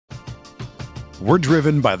We're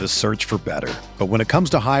driven by the search for better. But when it comes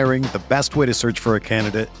to hiring, the best way to search for a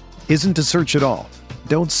candidate isn't to search at all.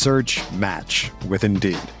 Don't search, match with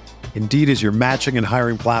Indeed. Indeed is your matching and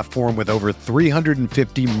hiring platform with over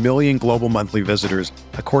 350 million global monthly visitors,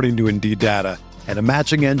 according to Indeed data, and a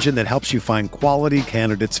matching engine that helps you find quality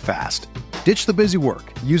candidates fast. Ditch the busy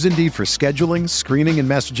work. Use Indeed for scheduling, screening, and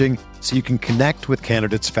messaging so you can connect with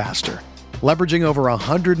candidates faster. Leveraging over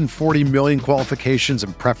 140 million qualifications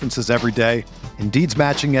and preferences every day, Indeed's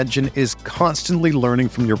matching engine is constantly learning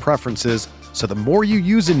from your preferences, so the more you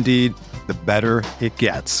use Indeed, the better it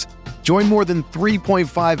gets. Join more than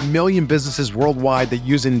 3.5 million businesses worldwide that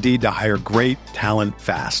use Indeed to hire great talent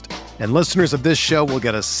fast. And listeners of this show will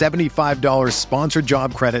get a $75 sponsored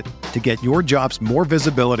job credit to get your jobs more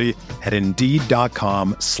visibility at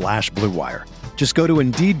Indeed.com/Blue Wire. Just go to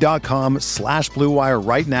Indeed.com/Blue Wire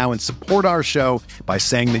right now and support our show by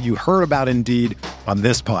saying that you heard about Indeed on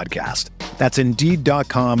this podcast. That's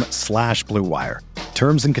Indeed.com/Blue Wire.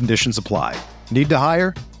 Terms and conditions apply. Need to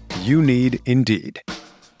hire? You need Indeed.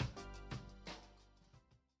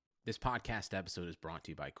 This podcast episode is brought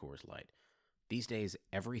to you by Coors Light. These days,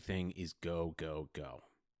 everything is go, go, go.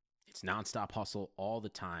 It's nonstop hustle all the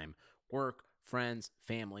time. Work, friends,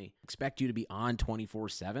 family, expect you to be on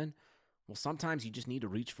 24/7. Well, sometimes you just need to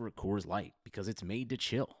reach for a Coors Light because it's made to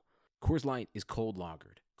chill. Coors Light is cold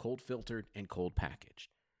lagered, cold filtered, and cold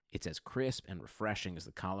packaged. It's as crisp and refreshing as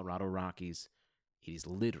the Colorado Rockies. It is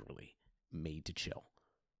literally made to chill.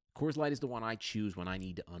 Coors Light is the one I choose when I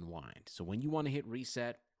need to unwind. So when you want to hit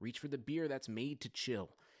reset, reach for the beer that's made to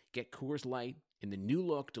chill. Get Coors Light in the new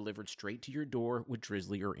look delivered straight to your door with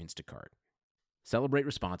Drizzly or Instacart. Celebrate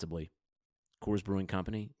responsibly. Coors Brewing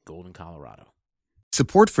Company, Golden, Colorado.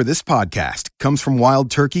 Support for this podcast comes from Wild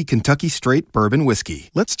Turkey Kentucky Straight Bourbon Whiskey.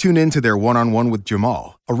 Let's tune in to their one-on-one with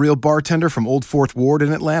Jamal, a real bartender from Old Fourth Ward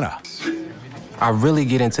in Atlanta. I really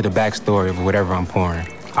get into the backstory of whatever I'm pouring,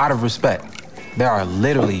 out of respect. There are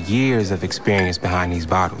literally years of experience behind these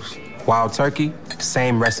bottles. Wild Turkey,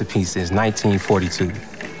 same recipe since 1942.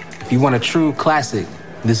 If you want a true classic,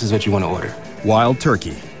 this is what you want to order. Wild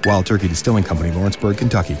Turkey. Wild Turkey Distilling Company, Lawrenceburg,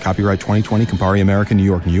 Kentucky. Copyright 2020, Campari American, New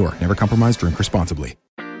York, New York. Never compromise, drink responsibly.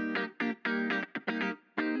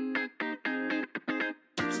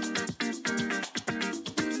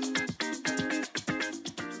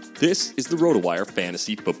 This is the RotoWire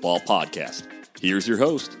Fantasy Football Podcast. Here's your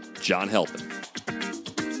host, John Halpin.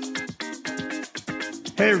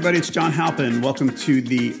 Hey everybody, it's John Halpin. Welcome to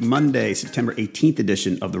the Monday, September 18th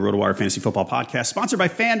edition of the RotoWire Fantasy Football Podcast, sponsored by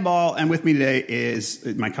Fanball. And with me today is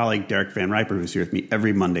my colleague Derek Van Riper, who's here with me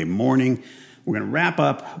every Monday morning. We're going to wrap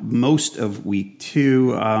up most of week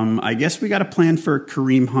 2. I guess we got a plan for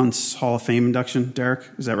Kareem Hunt's Hall of Fame induction, Derek.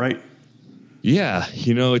 Is that right? Yeah,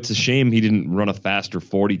 it's a shame he didn't run a faster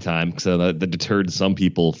 40 time because that deterred some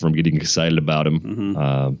people from getting excited about him.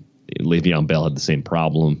 Mm-hmm. Le'Veon Bell had the same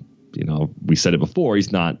problem. We said it before,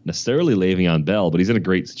 he's not necessarily Le'Veon Bell, but he's in a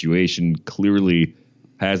great situation, clearly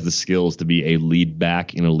has the skills to be a lead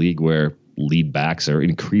back in a league where lead backs are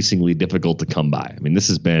increasingly difficult to come by. I mean, this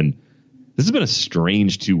has been a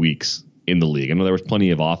strange 2 weeks in the league. I know there was plenty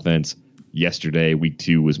of offense yesterday. Week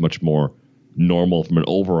 2 was much more normal from an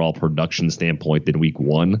overall production standpoint than week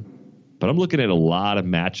 1. But I'm looking at a lot of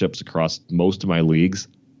matchups across most of my leagues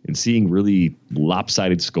and seeing really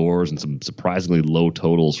lopsided scores and some surprisingly low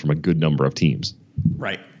totals from a good number of teams.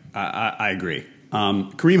 Right. I agree.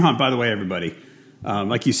 Kareem Hunt, by the way, everybody,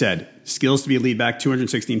 like you said, skills to be a lead back,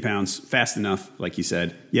 216 pounds, fast enough, like you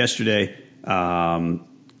said. Yesterday,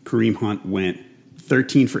 Kareem Hunt went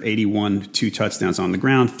 13 for 81, 2 touchdowns on the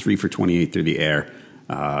ground, 3 for 28 through the air.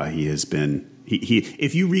 He has been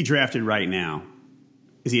if you redrafted right now,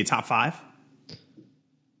 is he a top 5?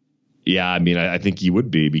 Yeah, I mean, I think he would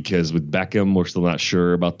be because with Beckham, we're still not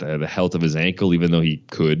sure about the health of his ankle, even though he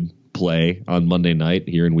could play on Monday night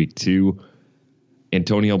here in week 2.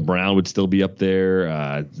 Antonio Brown would still be up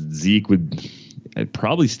there. Zeke would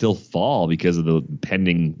probably still fall because of the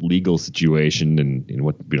pending legal situation and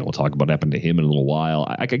what we'll talk about happened to him in a little while.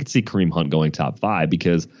 I could see Kareem Hunt going top 5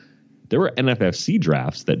 because there were NFFC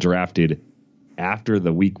drafts that drafted after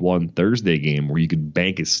the week 1 Thursday game where you could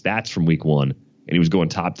bank his stats from week 1. And he was going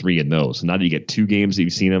top 3 in those. So now that you get 2 games that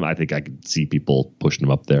you've seen him, I think I could see people pushing him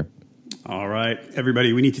up there. All right,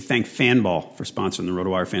 everybody, we need to thank Fanball for sponsoring the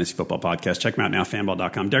RotoWire Fantasy Football Podcast. Check them out now,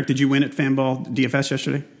 fanball.com. Derek, did you win at Fanball DFS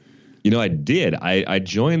yesterday? I did. I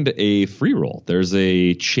joined a free roll. There's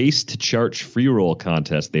a Chase to Charge free roll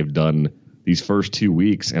contest they've done these first 2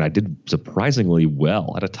 weeks, and I did surprisingly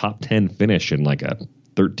well at a top 10 finish in like a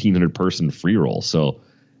 1,300 person free roll. So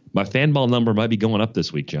My fan ball number might be going up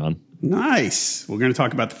this week, John. Nice. We're going to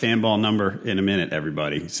talk about the fan ball number in a minute,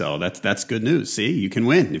 everybody. So that's good news. See, you can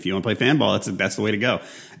win. If you want to play fan ball, that's the way to go.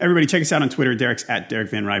 Everybody, check us out on Twitter. Derek's at Derek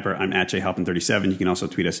Van Riper. I'm at JHalpin37. You can also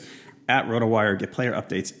tweet us at RotoWire. Get player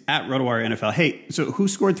updates at RotoWire NFL. Hey, so who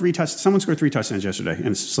scored someone scored 3 touchdowns yesterday, and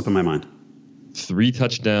it's slipping my mind. 3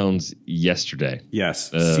 touchdowns yesterday. Yes.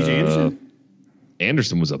 CJ Anderson?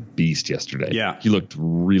 Anderson was a beast yesterday. Yeah. He looked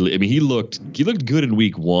really, he looked good in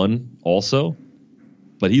week 1 also,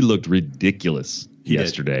 but he looked ridiculous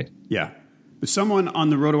yesterday. Did. Yeah. But someone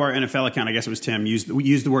on the RotoWire NFL account, I guess it was Tim, used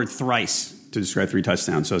the word thrice to describe 3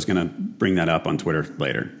 touchdowns. So I was going to bring that up on Twitter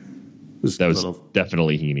later. That was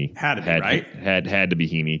definitely Heaney. Had to be, right? Had to be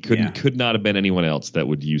Heaney. Could not have been anyone else that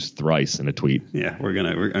would use thrice in a tweet. Yeah, I'm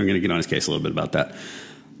gonna get on his case a little bit about that.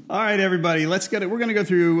 All right, everybody, let's get it. We're gonna go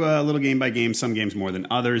through a little game by game. Some games more than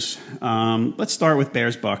others. Let's start with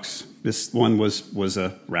Bears Bucks. This one was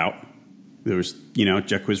a rout. There was,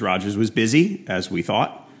 Jacquizz Rodgers was busy, as we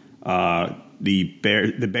thought. The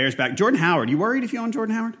Bears back. Jordan Howard. You worried if you own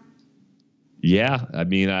Jordan Howard? Yeah, I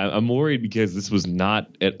mean, I'm worried because this was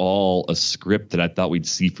not at all a script that I thought we'd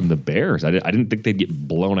see from the Bears. I didn't think they'd get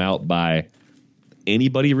blown out by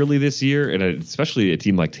anybody really this year, and especially a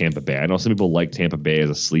team like Tampa Bay. I know some people like Tampa Bay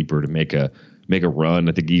as a sleeper to make a run.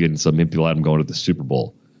 I think even some people had them going to the Super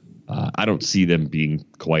Bowl. I don't see them being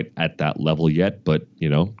quite at that level yet, but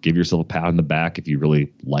give yourself a pat on the back if you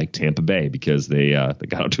really like Tampa Bay because they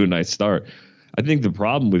got out to a nice start. I think the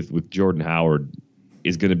problem with Jordan Howard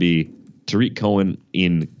is going to be Tariq Cohen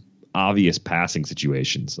in obvious passing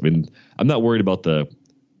situations. I mean, I'm not worried about the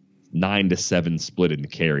 9-7 split in the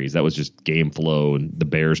carries. That was just game flow and the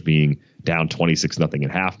Bears being down 26-0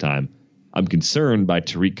 at halftime. I'm concerned by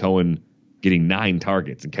Tariq Cohen getting 9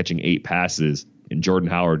 targets and catching 8 passes and Jordan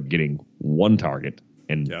Howard getting 1 target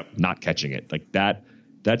and not catching it. Like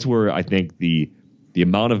that's where I think the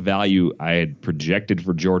amount of value I had projected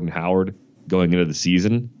for Jordan Howard going into the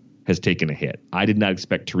season has taken a hit. I did not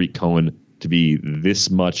expect Tariq Cohen to be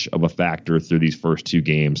this much of a factor through these first 2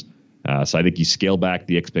 games. So I think you scale back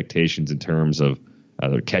the expectations in terms of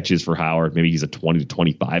the catches for Howard. Maybe he's a 20 to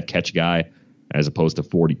 25 catch guy as opposed to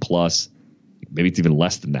 40 plus. Maybe it's even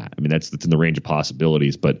less than that. I mean, that's in the range of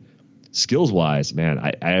possibilities. But skills wise, man,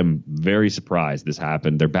 I am very surprised this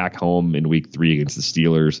happened. They're back home in week 3 against the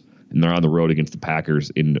Steelers, and they're on the road against the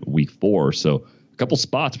Packers in week 4. So a couple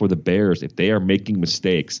spots where the Bears, if they are making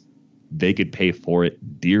mistakes, they could pay for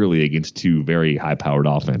it dearly against 2 very high-powered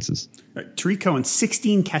offenses. Right. Tariq Cohen,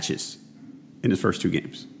 16 catches in his first 2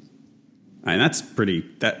 games. And that's pretty.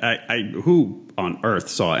 Who on earth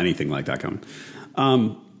saw anything like that coming?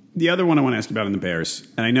 The other one I want to ask you about in the Bears,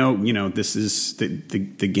 and I know this is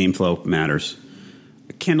the game flow matters.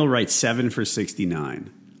 Kendall Wright, 7 for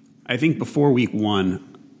 69. I think before week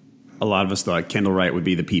 1, a lot of us thought Kendall Wright would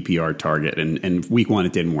be the PPR target, and week 1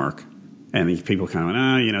 it didn't work. And people kind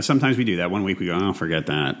of went, sometimes we do that. One week we go, oh, forget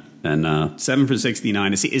that. And 7 for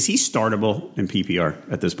 69. Is he startable in PPR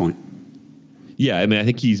at this point? Yeah, I mean, I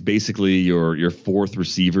think he's basically your 4th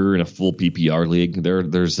receiver in a full PPR league.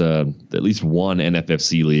 There's at least one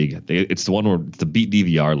NFFC league. It's the one where it's the beat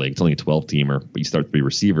DVR league. It's only a 12-teamer, but you start 3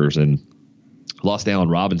 receivers and lost Allen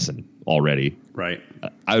Robinson already. Right.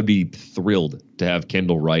 I would be thrilled to have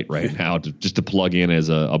Kendall Wright right now just to plug in as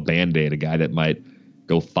a Band-Aid, a guy that might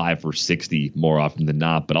go 5 for 60 more often than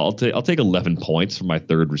not. But I'll take 11 points for my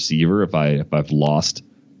 3rd receiver if I've lost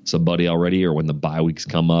somebody already or when the bye weeks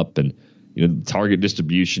come up. And target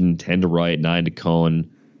distribution, 10 to Wright, 9 to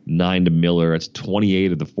Cohen, 9 to Miller. It's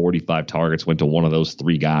 28 of the 45 targets went to one of those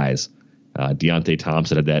 3 guys. Deontay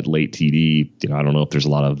Thompson had that late TD. I don't know if there's a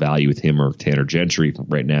lot of value with him or Tanner Gentry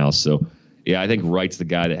right now. So, yeah, I think Wright's the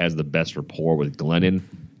guy that has the best rapport with Glennon.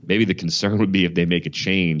 Maybe the concern would be if they make a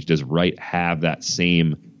change, does Wright have that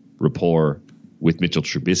same rapport with Mitchell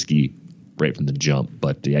Trubisky right from the jump?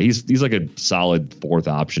 But yeah, he's like a solid 4th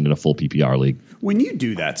option in a full PPR league. When you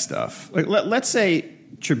do that stuff, like let's say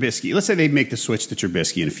Trubisky, let's say they make the switch to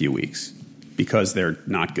Trubisky in a few weeks because they're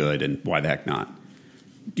not good, and why the heck not?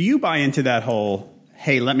 Do you buy into that whole,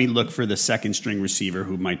 hey, let me look for the 2nd string receiver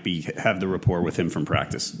who might have the rapport with him from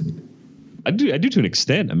practice? I do to an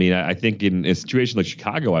extent. I mean, I think in a situation like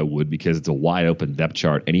Chicago, I would, because it's a wide open depth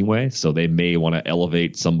chart anyway. So they may want to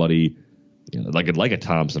elevate somebody like a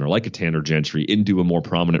Thompson or like a Tanner Gentry into a more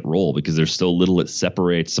prominent role because there's so little that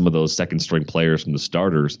separates some of those 2nd string players from the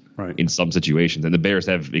starters in some situations. And the Bears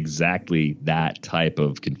have exactly that type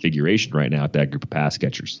of configuration right now at that group of pass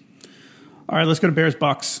catchers. All right, let's go to Bears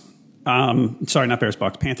Bucks. Sorry, not Bears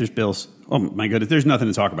Bucks. Panthers Bills. Oh my goodness, there's nothing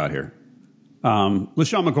to talk about here.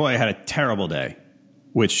 LaShawn McCoy had a terrible day.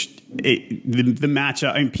 which the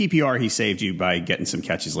matchup, I mean, PPR, he saved you by getting some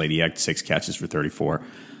catches late. He had 6 catches for 34.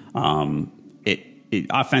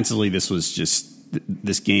 Offensively,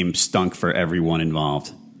 this game stunk for everyone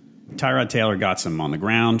involved. Tyrod Taylor got some on the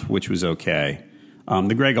ground, which was okay.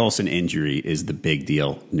 The Greg Olsen injury is the big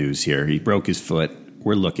deal news here. He broke his foot.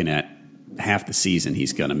 We're looking at half the season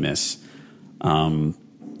he's going to miss.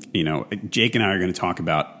 Jake and I are going to talk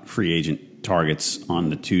about free agent targets on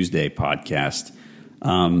the Tuesday podcast.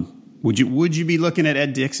 Would you be looking at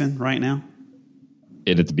Ed Dickson right now?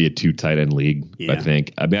 It'd to be a 2 tight end league, yeah. I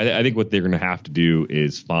think. I mean, I think what they're going to have to do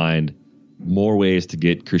is find more ways to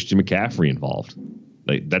get Christian McCaffrey involved.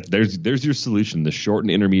 Like that, there's your solution. The short and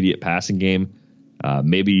intermediate passing game.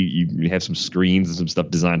 Maybe you have some screens and some stuff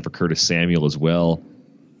designed for Curtis Samuel as well.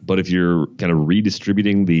 But if you're kind of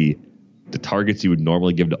redistributing the targets you would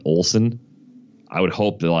normally give to Olsen, I would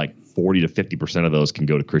hope that like 40 to 50% of those can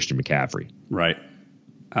go to Christian McCaffrey. Right.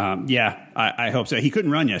 I hope so. He couldn't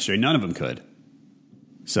run yesterday. None of them could.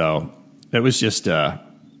 So it was just, I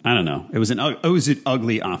don't know. It was an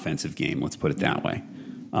ugly offensive game. Let's put it that way.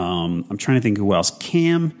 I'm trying to think who else.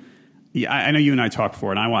 Cam. Yeah, I know you and I talked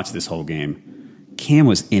before, and I watched this whole game. Cam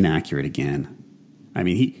was inaccurate again. I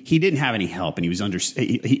mean, he didn't have any help, and he was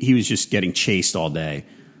he was just getting chased all day.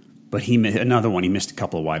 But he missed a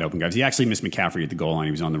couple of wide open guys. He actually missed McCaffrey at the goal line.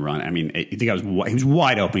 He was on the run. I mean, I think he was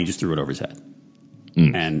wide open. He just threw it over his head.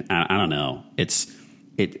 And I don't know. I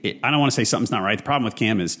don't want to say something's not right. The problem with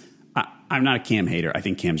Cam is I'm not a Cam hater. I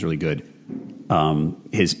think Cam's really good.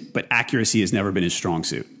 But accuracy has never been his strong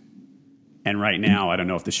suit. And right now, I don't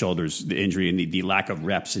know if the injury, and the lack of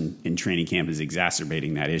reps in training camp is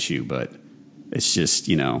exacerbating that issue. But it's just,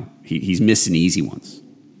 he's missing easy ones.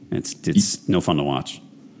 It's no fun to watch.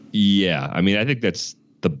 Yeah, I mean, I think that's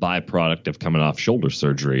the byproduct of coming off shoulder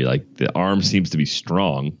surgery. Like, the arm seems to be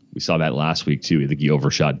strong. We saw that last week, too. I think he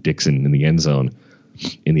overshot Dixon in the end zone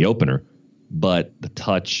in the opener. But the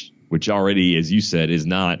touch, which already, as you said, is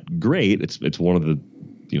not great. It's one of the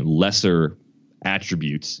lesser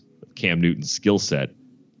attributes of Cam Newton's skill set.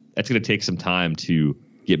 That's going to take some time to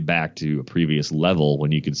get back to a previous level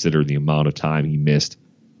when you consider the amount of time he missed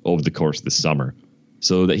over the course of the summer.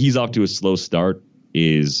 So that he's off to a slow start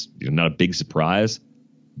is not a big surprise,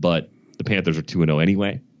 but the Panthers are 2-0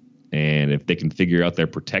 anyway. And if they can figure out their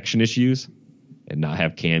protection issues and not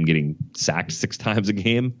have Cam getting sacked 6 times a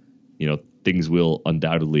game, things will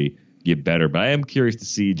undoubtedly get better. But I am curious to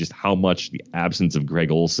see just how much the absence of Greg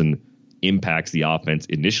Olsen impacts the offense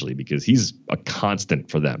initially, because he's a constant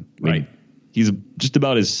for them. Right. I mean, he's just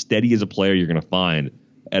about as steady as a player you're going to find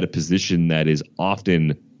at a position that is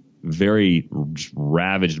often very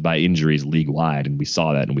ravaged by injuries league-wide, and we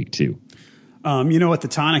saw that in week 2. You know what the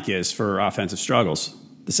tonic is for offensive struggles?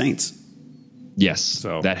 The Saints. Yes,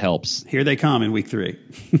 so that helps. Here they come in week 3.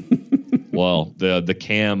 Well, the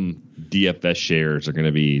Cam DFS shares are going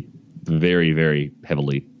to be very, very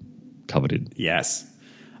heavily coveted. Yes.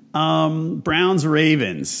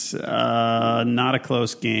 Browns-Ravens, not a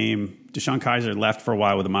close game. Deshaun Kaiser left for a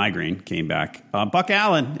while with a migraine, came back. Buck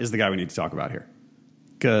Allen is the guy we need to talk about here,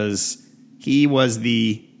 because he was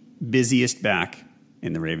the busiest back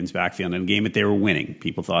in the Ravens' backfield in a game that they were winning.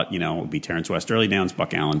 People thought, it would be Terrence West early downs,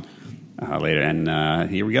 Buck Allen later. And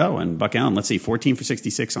here we go. And Buck Allen, let's see, 14 for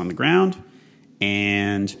 66 on the ground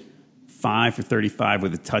and 5 for 35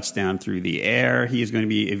 with a touchdown through the air. He is going to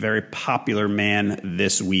be a very popular man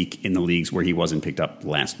this week in the leagues where he wasn't picked up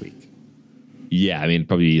last week. Yeah, I mean,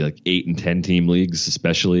 probably like 8 and 10 team leagues,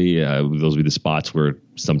 especially. Those would be the spots where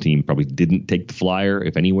some team probably didn't take the flyer,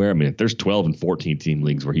 if anywhere. I mean, if there's 12 and 14 team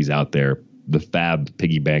leagues where he's out there, the fab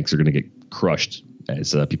piggy banks are going to get crushed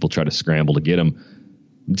as people try to scramble to get him.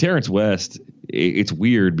 Terrence West, it's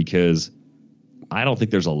weird because I don't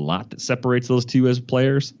think there's a lot that separates those two as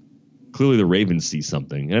players. Clearly, the Ravens see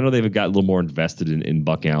something. And I know they've got a little more invested in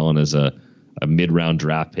Buck Allen as a mid-round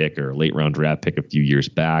draft pick or a late-round draft pick a few years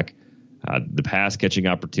back. The pass catching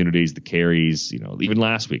opportunities, the carries, even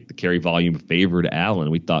last week, the carry volume favored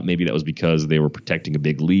Allen. We thought maybe that was because they were protecting a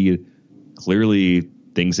big lead. Clearly,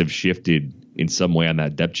 things have shifted in some way on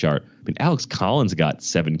that depth chart. I mean, Alex Collins got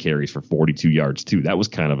 7 carries for 42 yards, too. That was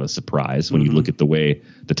kind of a surprise when you look at the way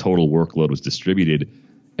the total workload was distributed.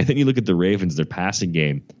 And then you look at the Ravens, their passing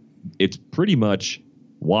game. It's pretty much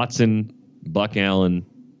Watson, Buck Allen,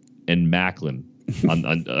 and Macklin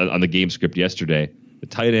on the game script yesterday. The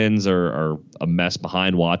tight ends are a mess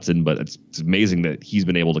behind Watson, but it's amazing that he's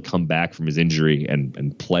been able to come back from his injury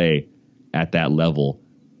and play at that level.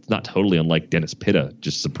 It's not totally unlike Dennis Pitta,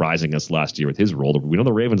 just surprising us last year with his role. We know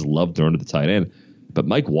the Ravens love throwing to the tight end, but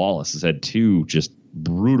Mike Wallace has had 2 just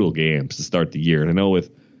brutal games to start the year. And I know with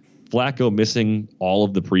Flacco missing all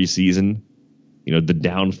of the preseason, the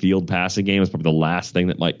downfield passing game is probably the last thing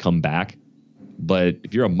that might come back. But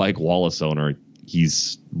if you're a Mike Wallace owner,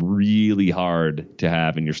 he's really hard to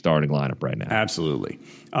have in your starting lineup right now. Absolutely.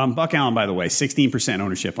 Buck Allen, by the way, 16%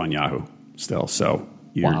 ownership on Yahoo still. So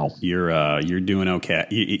you're doing okay.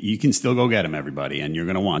 You can still go get him, everybody, and you're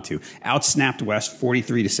going to want to. Outsnapped West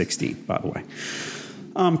 43-16, by the way.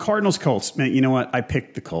 Cardinals, Colts. Man, you know what? I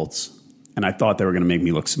picked the Colts, and I thought they were going to make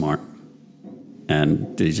me look smart.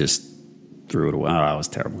 And they just threw it away. Oh, that was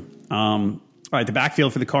terrible. All right, the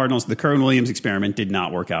backfield for the Cardinals, the Kerwin Williams experiment did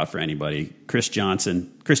not work out for anybody. Chris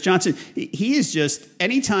Johnson, he is just,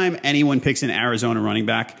 anytime anyone picks an Arizona running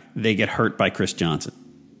back, they get hurt by Chris Johnson.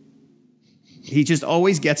 He just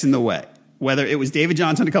always gets in the way. Whether it was David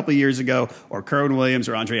Johnson a couple of years ago or Kerwin Williams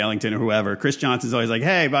or Andre Ellington or whoever, Chris Johnson's always like,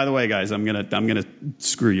 hey, by the way, guys, I'm gonna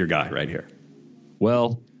screw your guy right here.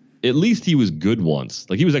 Well, at least he was good once.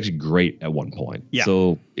 Like, he was actually great at one point. Yeah.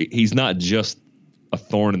 So he's not just a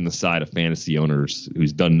thorn in the side of fantasy owners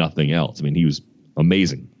who's done nothing else. I mean, he was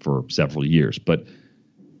amazing for several years, but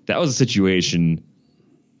that was a situation.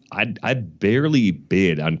 I barely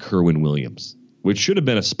bid on Kerwin Williams, which should have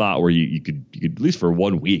been a spot where you could at least for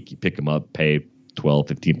 1 week, you pick him up, pay 12,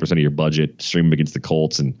 15% of your budget, stream him against the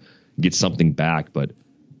Colts and get something back. But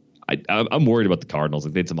I'm worried about the Cardinals.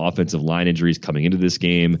 Like, they had some offensive line injuries coming into this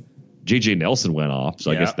game. J.J. Nelson went off,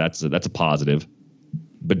 so I guess that's a positive.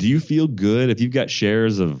 But do you feel good if you've got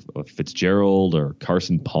shares of Fitzgerald or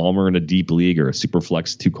Carson Palmer in a deep league or a super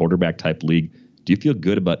flex 2-quarterback type league? Do you feel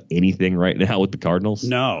good about anything right now with the Cardinals?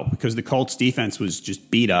 No, because the Colts defense was just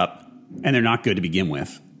beat up. And they're not good to begin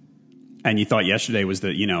with. And you thought yesterday was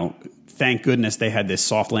thank goodness they had this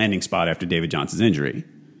soft landing spot after David Johnson's injury.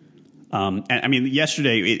 And I mean,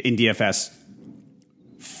 yesterday in DFS,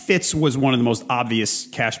 Fitz was one of the most obvious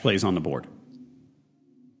cash plays on the board.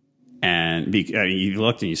 And you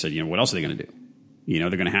looked and you said, what else are they going to do? They're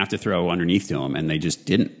going to have to throw underneath to him, and they just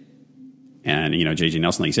didn't. And, J.J.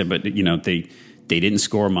 Nelson, like you said, but, they didn't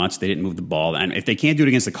score much. They didn't move the ball. And if they can't do it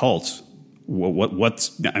against the Colts,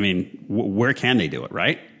 where can they do it,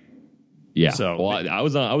 right? Yeah. So I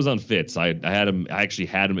was on Fitz. I had him. I actually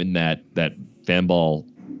had him in that fanball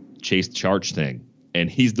chase charge thing, and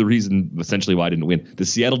he's the reason essentially why I didn't win. The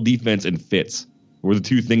Seattle defense and Fitz were the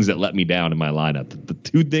two things that let me down in my lineup. The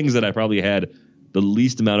two things that I probably had the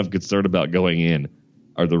least amount of concern about going in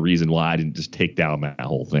are the reason why I didn't just take down that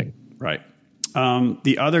whole thing. Right.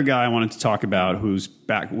 The other guy I wanted to talk about, who's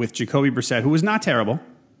back with Jacoby Brissett, who was not terrible.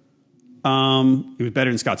 He was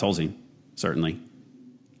better than Scott Tolzien, certainly.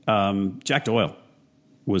 Jack Doyle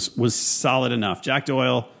was solid enough. Jack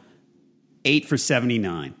Doyle, 8 for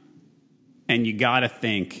 79. And you got to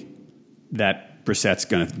think that Brissett's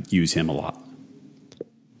going to use him a lot.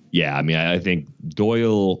 Yeah, I mean, I think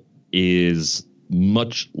Doyle is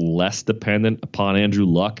much less dependent upon Andrew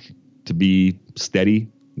Luck to be steady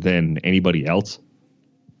than anybody else.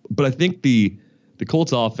 But I think the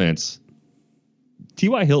Colts offense,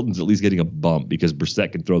 T.Y. Hilton's at least getting a bump because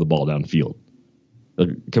Brissett can throw the ball downfield.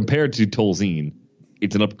 Compared to Tolzien,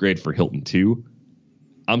 it's an upgrade for Hilton too.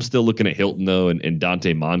 I'm still looking at Hilton though and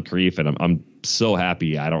Dante Moncrief, and I'm so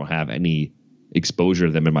happy I don't have any exposure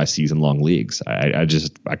to them in my season-long leagues. I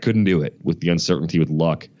couldn't do it with the uncertainty with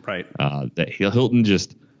Luck. Right. That Hilton,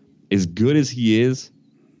 just as good as he is,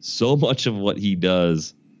 so much of what he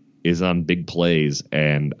does is on big plays,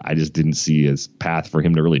 and I just didn't see his path for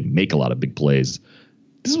him to really make a lot of big plays.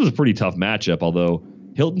 This was a pretty tough matchup, although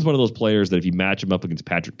Hilton's one of those players that if you match him up against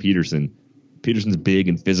Patrick Peterson, Peterson's big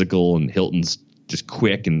and physical, and Hilton's just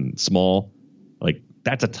quick and small. Like,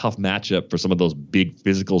 that's a tough matchup for some of those big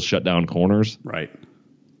physical shutdown corners. Right.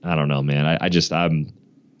 I don't know, man.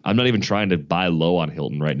 I'm not even trying to buy low on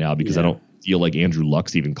Hilton right now because I don't feel like Andrew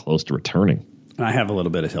Luck's even close to returning. And I have a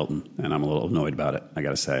little bit of Hilton, and I'm a little annoyed about it, I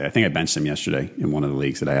got to say. I think I benched him yesterday in one of the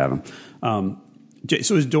leagues that I have him.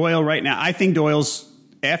 So is Doyle right now? I think Doyle's,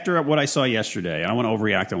 after what I saw yesterday, I don't want to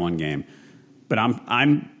overreact to one game, but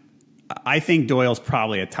I think Doyle's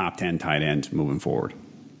probably a top 10 tight end moving forward.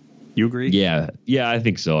 You agree? Yeah, I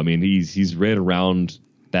think so. I mean, he's right around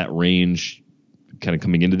that range kind of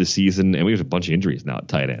coming into the season, and we have a bunch of injuries now at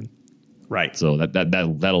tight end. Right. So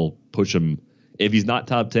that'll push him. If he's not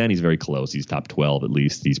top 10, he's very close. He's top 12 at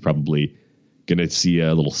least. He's probably going to see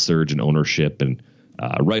a little surge in ownership, and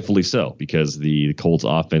rightfully so, because the Colts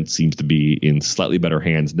offense seems to be in slightly better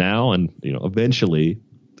hands now, and eventually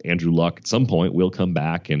Andrew Luck at some point will come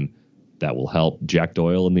back, and that will help Jack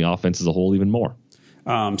Doyle and the offense as a whole even more.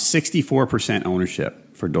 64%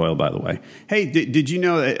 ownership for Doyle, by the way. Hey, did you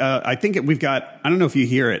know that I think we've got, I don't know if you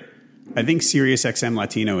hear it, I think SiriusXM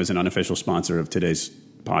Latino is an unofficial sponsor of today's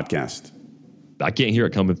podcast. I can't hear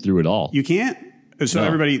it coming through at all. You can't? So No.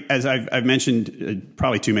 everybody, as I've mentioned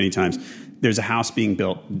probably too many times, there's a house being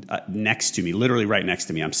built next to me, literally right next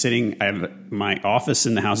to me. I have my office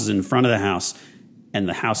in the house is in front of the house, and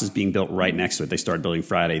the house is being built right next to it. They started building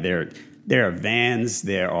Friday. There are vans.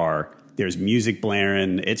 There's music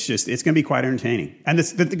blaring. It's going to be quite entertaining. And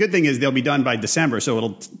the good thing is they'll be done by December, so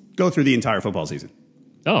it'll go through the entire football season.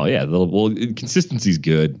 Oh yeah, well, consistency's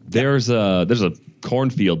good. There's a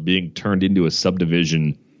cornfield being turned into a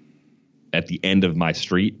subdivision at the end of my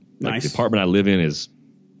street. Like, Nice. the apartment I live in is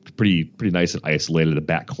pretty nice and isolated, the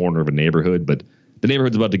back corner of a neighborhood. But the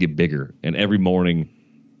neighborhood's about to get bigger, and every morning,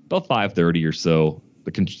 about 5:30 or so,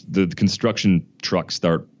 the construction trucks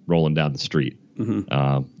start rolling down the street.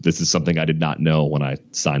 This is something I did not know when I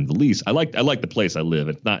signed the lease. I like the place I live.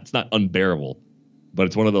 It's not unbearable, but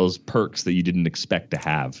it's one of those perks that you didn't expect to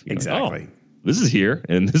have. You're Exactly. like, oh, this is here,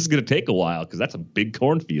 and this is going to take a while because that's a big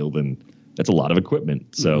cornfield and that's a lot of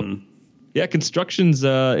equipment. So, yeah, construction's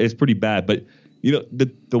is pretty bad. But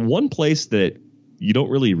the one place that you don't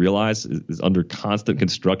really realize is under constant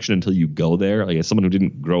construction until you go there. Like, as someone who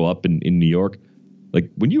didn't grow up in New York, like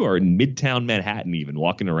when you are in Midtown Manhattan, even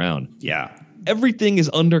walking around, Yeah. everything is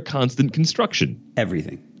under constant construction.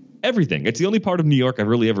 Everything. Everything. It's the only part of New York I've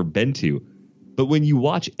really ever been to. But when you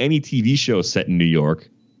watch any TV show set in New York,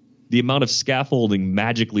 the amount of scaffolding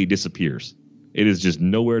magically disappears. It is just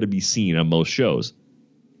nowhere to be seen on most shows.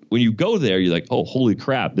 When you go there, you're like, oh, holy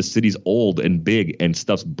crap, this city's old and big and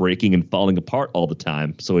stuff's breaking and falling apart all the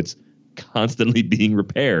time. So it's constantly being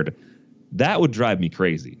repaired. That would drive me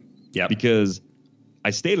crazy. Yep. Because I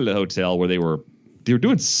stayed at a hotel where they were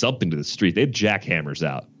doing something to the street. They had jackhammers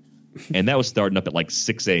out. And that was starting up at like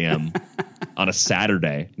 6 a.m. on a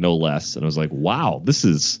Saturday, no less. And I was like, wow, this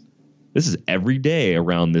is every day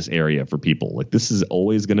around this area for people. Like, this is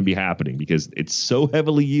always going to be happening because it's so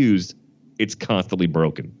heavily used, it's constantly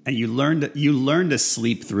broken. And you learn to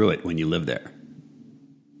sleep through it when you live there.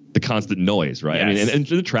 The constant noise, right? I mean, Yes. and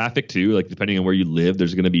the traffic too. Like, depending on where you live,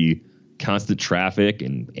 there's going to be constant traffic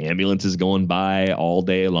and ambulances going by all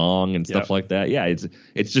day long and stuff Yep. like that. Yeah,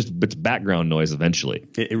 it's background noise eventually.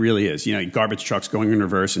 It really is. Garbage trucks going in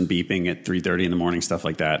reverse and beeping at 3:30 in the morning, stuff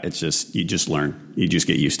like that. It's just, you just learn. You just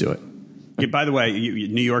get used to it. Yeah, by the way,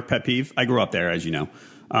 New York pet peeve. I grew up there, as you know.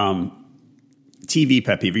 TV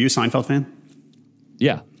pet peeve. Are you a Seinfeld fan?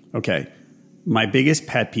 Yeah. Okay. My biggest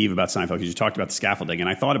pet peeve about Seinfeld, because you talked about the scaffolding, and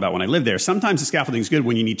I thought about when I lived there, sometimes the scaffolding is good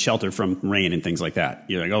when you need shelter from rain and things like that.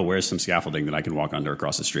 You're like, oh, where's some scaffolding that I can walk under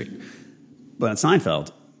across the street? But at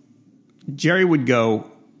Seinfeld, Jerry would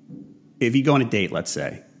go, if he'd go on a date, let's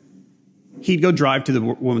say, he'd go drive to the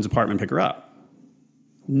woman's apartment and pick her up.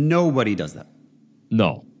 Nobody does that.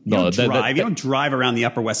 No. You don't that- drive. You don't drive around the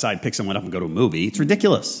Upper West Side, pick someone up, and go to a movie. It's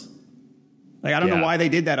ridiculous. Like, I don't know Yeah. why they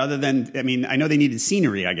did that other than, I mean, I know they needed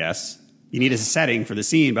scenery, I guess. You need a setting for the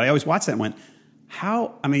scene, but I always watched that and went,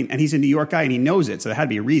 how? I mean, and he's a New York guy and he knows it, so there had to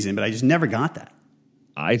be a reason, but I just never got that.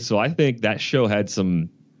 I think that show had some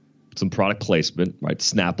product placement, right?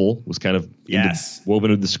 Snapple was kind of Yes.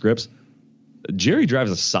 woven into the scripts. Jerry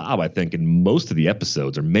drives a Saab, I think, in most of the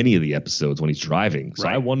episodes or many of the episodes when he's driving. So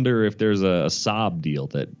Right. I wonder if there's a Saab deal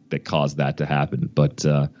that caused that to happen. But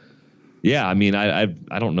yeah, I mean, I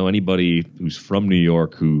don't know anybody who's from New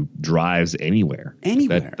York who drives anywhere.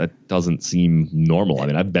 Anywhere. That doesn't seem normal. I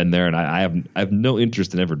mean, I've been there, and I have no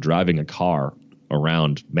interest in ever driving a car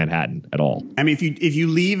around Manhattan at all. I mean, if you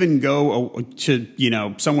leave and go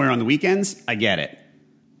to, somewhere on the weekends, I get it.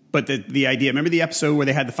 But the idea, remember the episode where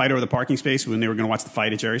they had the fight over the parking space when they were going to watch the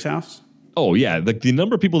fight at Jerry's house? Oh yeah, like the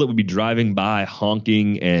number of people that would be driving by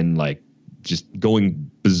honking and like just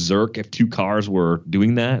going berserk if two cars were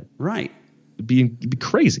doing that, Right. it'd be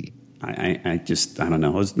crazy. I don't know.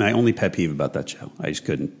 It was my only pet peeve about that show. I just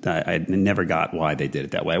couldn't. I never got why they did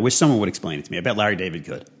it that way. I wish someone would explain it to me. I bet Larry David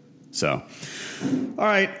could. So, all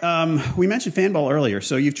right. We mentioned Fanball earlier.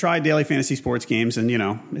 So you've tried daily fantasy sports games, and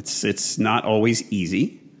it's not always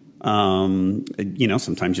easy.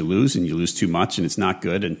 Sometimes you lose and you lose too much, and it's not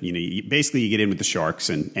good. And basically you get in with the sharks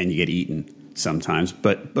and you get eaten sometimes.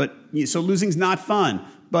 So losing's not fun.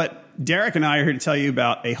 But Derek and I are here to tell you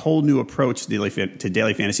about a whole new approach to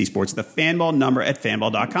daily fantasy sports, the Fanball number at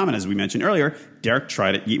fanball.com. And as we mentioned earlier, Derek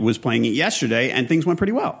tried it, was playing it yesterday, and things went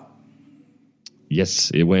pretty well.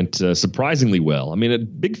 Yes, it went surprisingly well. I mean,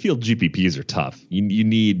 big field GPPs are tough. You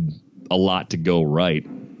need a lot to go right.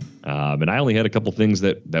 And I only had a couple things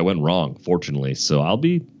that went wrong, fortunately. So I'll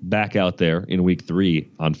be back out there in week 3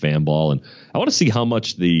 on Fanball. And I want to see how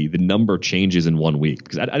much the number changes in 1 week.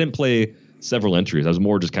 Because I didn't play several entries. I was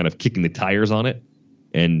more just kind of kicking the tires on it.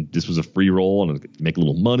 And this was a free roll and make a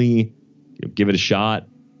little money, give it a shot.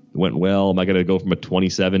 went well. Am I going to go from a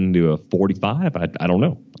 27 to a 45? I don't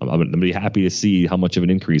know. I'm going to be happy to see how much of an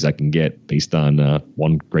increase I can get based on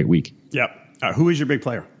one great week. Yep. Who is your big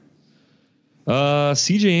player?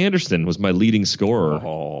 CJ Anderson was my leading scorer.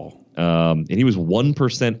 And he was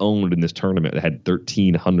 1% owned in this tournament that had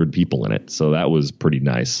 1,300 people in it. So that was pretty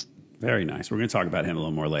nice. Very nice. We're going to talk about him a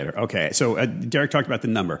little more later. Okay, so Derek talked about the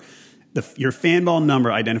number. Your Fanball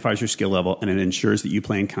number identifies your skill level, and it ensures that you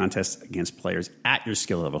play in contests against players at your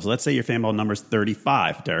skill level. So let's say your Fanball number is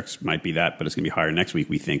 35. Derek's might be that, but it's going to be higher next week,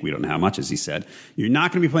 we think. We don't know how much, as he said. You're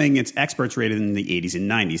not going to be playing against experts rated in the 80s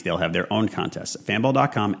and 90s. They'll have their own contests. At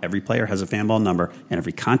Fanball.com, every player has a Fanball number, and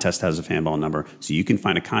every contest has a Fanball number. So you can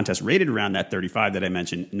find a contest rated around that 35 that I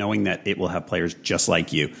mentioned, knowing that it will have players just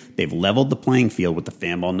like you. They've leveled the playing field with the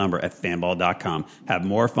Fanball number at Fanball.com. Have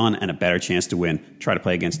more fun and a better chance to win. Try to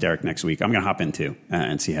play against Derek next week. I'm going to hop in too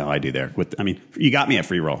and see how I do there. You got me at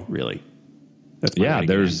free roll, really. That's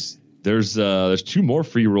there's 2 more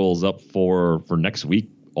free rolls up for next week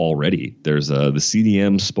already. There's the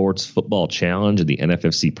CDM Sports Football Challenge and the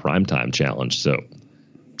NFFC Primetime Challenge. So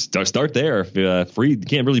start there. Free, you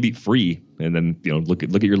can't really beat free, and then look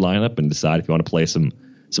at your lineup and decide if you want to play some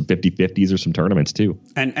 50-50s or some tournaments too.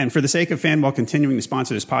 And for the sake of Fanball continuing to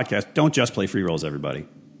sponsor this podcast, don't just play free rolls, everybody.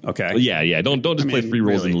 Okay. Yeah. Don't just play free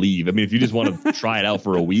rolls and leave. I mean, if you just want to try it out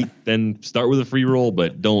for a week, then start with a free roll,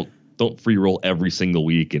 but don't free roll every single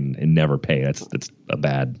week and never pay. That's a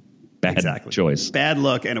bad choice. Bad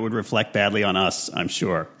luck, and it would reflect badly on us, I'm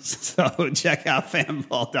sure. So check out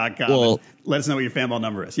fanball.com. Well, let us know what your Fanball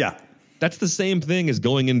number is. Yeah. That's the same thing as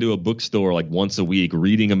going into a bookstore like once a week,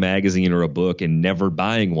 reading a magazine or a book and never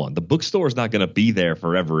buying one. The bookstore is not going to be there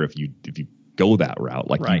forever if you go that route.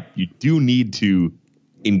 Like right. you do need to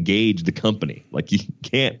engage the company. Like you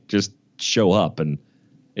can't just show up and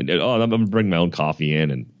I'm going to bring my own coffee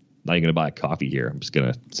in and not even going to buy a coffee here. I'm just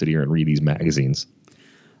going to sit here and read these magazines.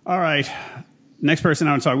 All right. Next person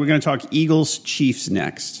I want to talk. We're going to talk Eagles Chiefs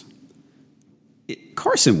next.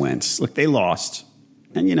 Carson Wentz. Look, they lost.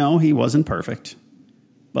 And, he wasn't perfect.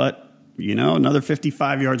 But, another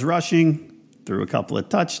 55 yards rushing, threw a couple of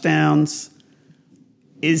touchdowns.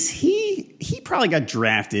 He probably got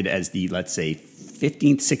drafted as the, let's say,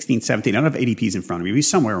 15th, 16th, 17th. I don't have ADPs in front of me. He's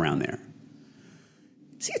somewhere around there.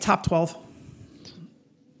 Is he a top 12?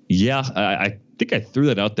 Yeah, I think I threw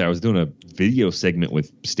that out there. I was doing a video segment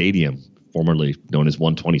with Stadium, formerly known as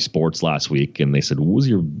 120 Sports, last week, and they said, what was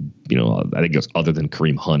your, I think it was other than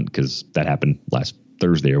Kareem Hunt, because that happened last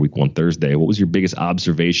Thursday or week 1 Thursday. What was your biggest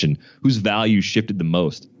observation? Whose value shifted the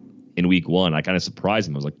most in week 1? I kind of surprised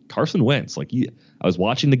him. I was like, Carson Wentz. I was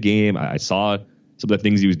watching the game. I saw some of the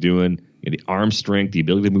things he was doing. The arm strength, the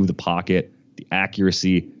ability to move the pocket, the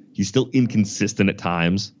accuracy. He's still inconsistent at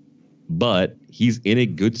times, but he's in a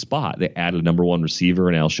good spot. They added a number 1 receiver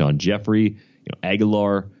in Alshon Jeffrey.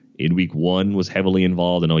 Aguilar in week 1 was heavily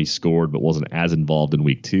involved. I know he scored, but wasn't as involved in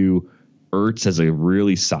week 2. Ertz has a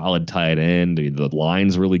really solid tight end. The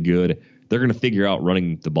line's really good. They're going to figure out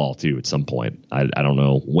running the ball too at some point. I don't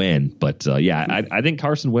know when, but I think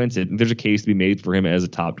Carson Wentz, there's a case to be made for him as a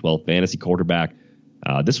top 12 fantasy quarterback.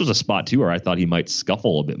 This was a spot too where I thought he might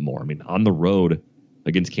scuffle a bit more. I mean, on the road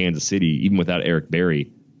against Kansas City, even without Eric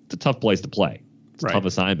Berry, it's a tough place to play. It's a tough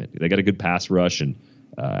assignment. They got a good pass rush, and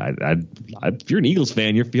if you're an Eagles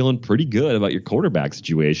fan, you're feeling pretty good about your quarterback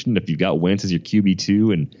situation. If you've got Wentz as your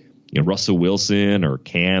QB2 and Russell Wilson or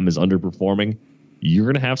Cam is underperforming, you're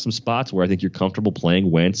going to have some spots where I think you're comfortable playing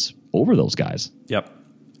Wentz over those guys. Yep.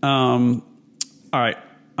 All right.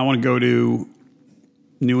 I want to go to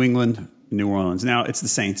New England, New Orleans. Now, it's the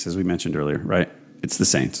Saints, as we mentioned earlier, right? It's the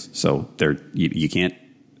Saints. So you can't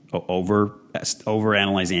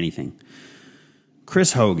overanalyze anything.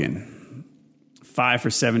 Chris Hogan, 5 for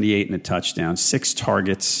 78 and a touchdown, 6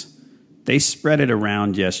 targets. They spread it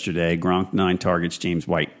around yesterday. Gronk 9 targets, James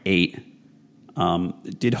White 8.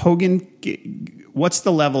 Did Hogan? What's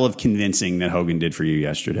the level of convincing that Hogan did for you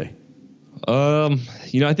yesterday? I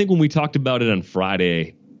think when we talked about it on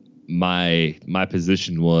Friday, my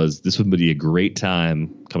position was this would be a great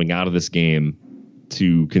time coming out of this game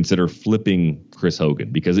to consider flipping Chris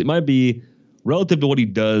Hogan, because it might be relative to what he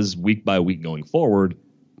does week by week going forward.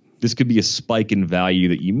 This could be a spike in value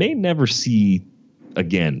that you may never see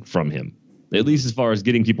again from him, at least as far as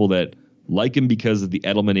getting people that like him because of the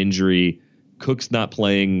Edelman injury. Cook's not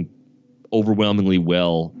playing overwhelmingly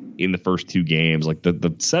well in the first 2 games. Like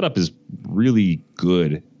the setup is really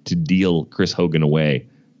good to deal Chris Hogan away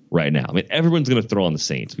right now. I mean, everyone's going to throw on the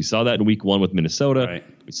Saints. We saw that in week 1 with Minnesota. Right.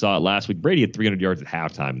 We saw it last week. Brady had 300 yards at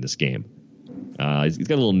halftime in this game. He's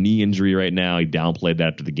got a little knee injury right now. He downplayed that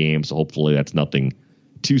after the game, so hopefully that's nothing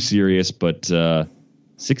too serious. But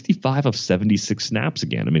 65 of 76 snaps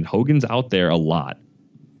again. I mean, Hogan's out there a lot.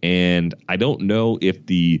 And I don't know if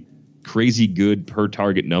the crazy good per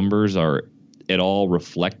target numbers are at all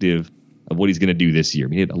reflective of what he's going to do this year. I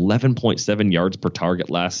mean, he had 11.7 yards per target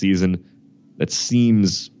last season. That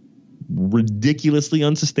seems ridiculously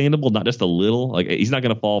unsustainable, not just a little. Like, he's not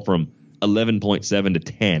going to fall from 11.7 to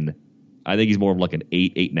 10. I think he's more of like an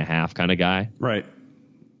 8.5 kind of guy. Right.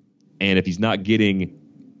 And if he's not getting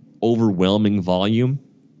overwhelming volume,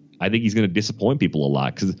 I think he's going to disappoint people a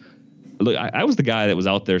lot. Because look, I was the guy that was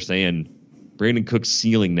out there saying Brandon Cook's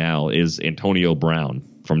ceiling now is Antonio Brown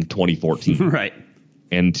from 2014. Right.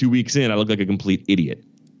 And 2 weeks in, I look like a complete idiot.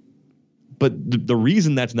 But the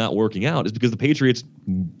reason that's not working out is because the Patriots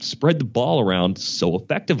spread the ball around so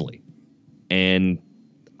effectively. And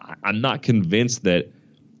I'm not convinced that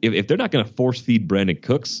if they're not going to force feed Brandon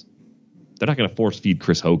Cooks, they're not going to force feed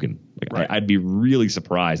Chris Hogan. Like, right. I'd be really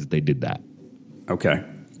surprised if they did that. Okay.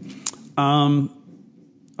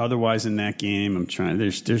 Otherwise, in that game, I'm trying.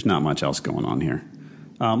 There's not much else going on here.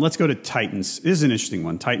 Let's go to Titans. This is an interesting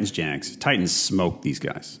one. Titans-Jags. Titans smoked these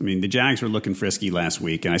guys. I mean, the Jags were looking frisky last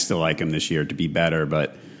week, and I still like them this year to be better.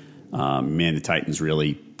 But man, the Titans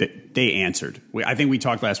really they answered. I think we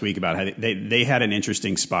talked last week about how they had an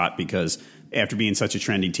interesting spot because after being such a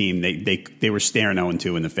trendy team, they were staring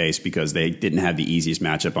 0-2 in the face because they didn't have the easiest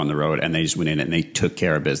matchup on the road, and they just went in and they took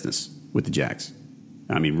care of business with the Jags.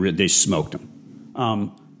 I mean, they smoked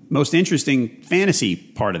them. Most interesting fantasy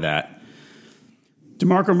part of that,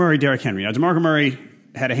 DeMarco Murray, Derrick Henry. Now, DeMarco Murray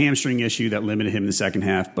had a hamstring issue that limited him in the second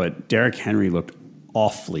half, but Derrick Henry looked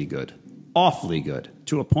awfully good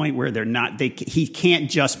to a point where he can't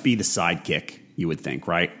just be the sidekick, you would think,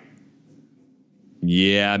 right?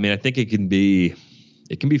 Yeah, I mean, I think it can be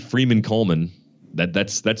Freeman Coleman.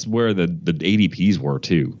 That's where the ADPs were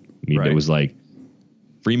too. I mean, It was like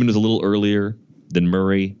Freeman was a little earlier than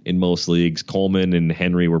Murray in most leagues. Coleman and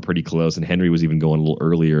Henry were pretty close, and Henry was even going a little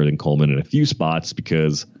earlier than Coleman in a few spots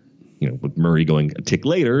because, with Murray going a tick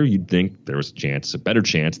later, you'd think there was a better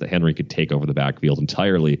chance that Henry could take over the backfield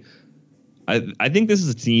entirely. I think this is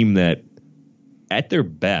a team that, at their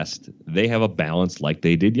best, they have a balance like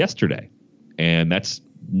they did yesterday. And that's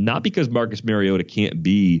not because Marcus Mariota can't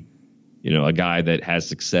be, a guy that has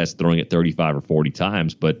success throwing it 35 or 40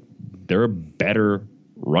 times, but they're a better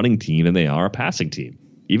running team than they are a passing team.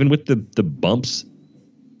 Even with the bumps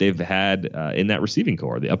they've had in that receiving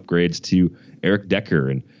core, the upgrades to Eric Decker,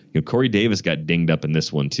 and Corey Davis got dinged up in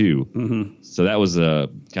this one too. Mm-hmm. So that was a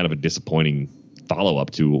kind of a disappointing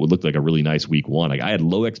follow-up to what looked like a really nice week one. Like, I had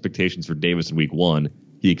low expectations for Davis in week one.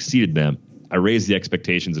 He exceeded them. I raised the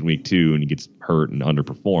expectations in week two, and he gets hurt and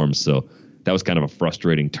underperforms. So that was kind of a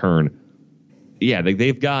frustrating turn. Yeah,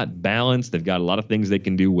 they've got balance. They've got a lot of things they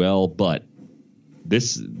can do well, but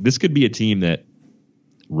this could be a team that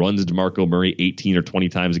runs DeMarco Murray 18 or 20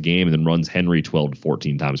 times a game and then runs Henry 12 to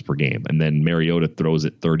 14 times per game. And then Mariota throws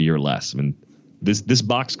it 30 or less. I mean, this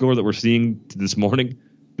box score that we're seeing this morning,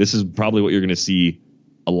 this is probably what you're going to see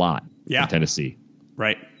a lot in Tennessee.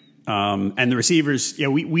 Right. And the receivers,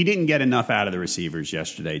 we didn't get enough out of the receivers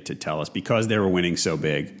yesterday to tell us because they were winning so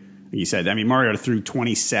big. Like you said, I mean, Mariota threw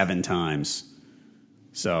 27 times.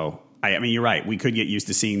 So, I mean, you're right. We could get used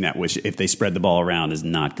to seeing that, which if they spread the ball around is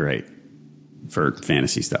not great for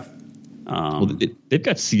fantasy stuff. They've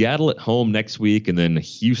got Seattle at home next week and then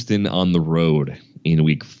Houston on the road in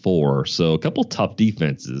week 4. So a couple tough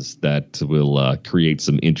defenses that will create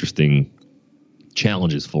some interesting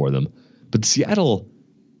challenges for them. But Seattle,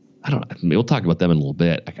 I don't know. I mean, we'll talk about them in a little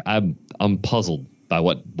bit. I'm puzzled by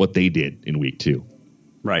what they did in week 2.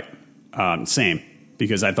 Right. Same,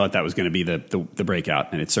 because I thought that was going to be the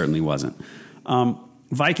breakout, and it certainly wasn't.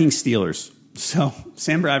 Vikings Steelers. So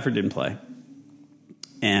Sam Bradford didn't play.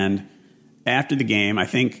 And after the game, I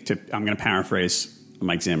think I'm going to paraphrase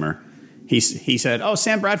Mike Zimmer. He said,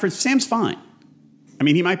 Sam's fine. I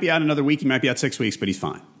mean, he might be out another week. He might be out 6 weeks, but he's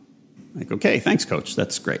fine. Like, okay, thanks, coach.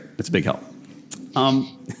 That's great. That's a big help.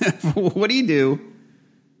 What do you do?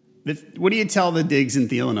 What do you tell the Diggs and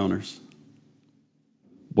Thielen owners?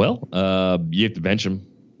 Well, you have to bench him,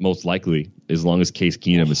 most likely, as long as Case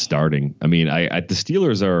Keenum is starting. I mean, the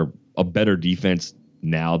Steelers are a better defense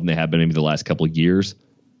now than they have been maybe the last couple of years.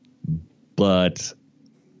 But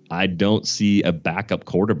I don't see a backup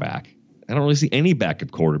quarterback. I don't really see any backup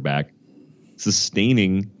quarterback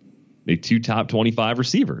sustaining the 2 top 25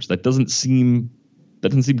 receivers. That doesn't seem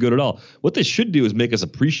good at all. What they should do is make us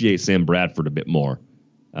appreciate Sam Bradford a bit more.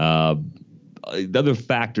 The other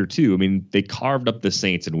factor too, I mean, they carved up the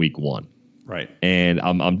Saints in week 1. Right. And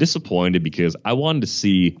I'm disappointed because I wanted to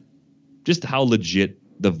see just how legit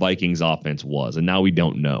the Vikings offense was. And now we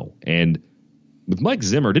don't know. And with Mike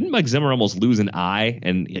Zimmer, didn't Mike Zimmer almost lose an eye?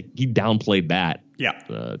 And he downplayed that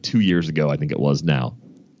 2 years ago, I think it was now.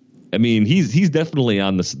 I mean, he's definitely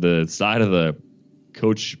on the side of the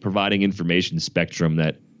coach providing information spectrum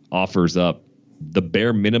that offers up the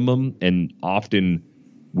bare minimum and often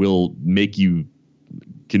will make you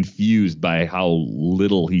confused by how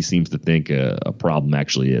little he seems to think a problem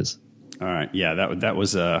actually is. All right. Yeah,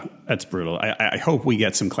 that's brutal. I hope we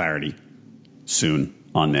get some clarity soon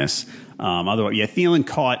on this. Otherwise, Thielen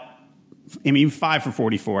caught, 5 for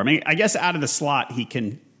 44. I mean, I guess out of the slot, he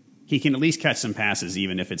can at least catch some passes,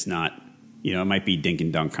 even if it's not, it might be dink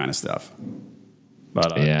and dunk kind of stuff.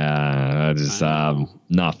 But just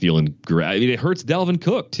not feeling great. I mean, it hurts Dalvin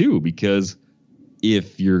Cook too, because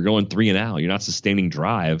if you're going 3 and out, you're not sustaining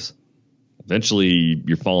drives. Eventually,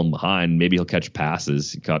 you're falling behind. Maybe he'll catch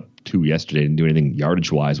passes. He caught 2 yesterday. Didn't do anything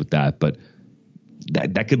yardage wise with that, but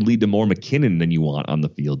that could lead to more McKinnon than you want on the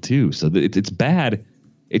field too. So it's bad.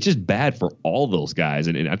 It's just bad for all those guys.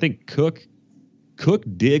 And I think Cook,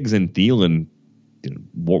 Diggs, and Thielen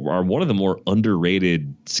are one of the more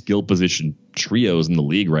underrated skill position trios in the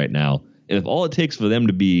league right now. And if all it takes for them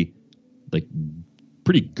to be like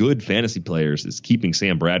pretty good fantasy players is keeping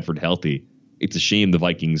Sam Bradford healthy, it's a shame the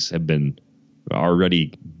Vikings have been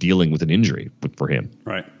already dealing with an injury for him.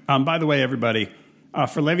 Right. By the way, everybody,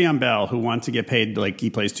 for Le'Veon Bell, who wants to get paid like he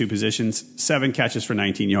plays 2 positions, 7 catches for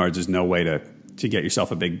 19 yards is no way to get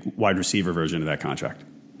yourself a big wide receiver version of that contract.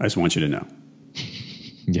 I just want you to know.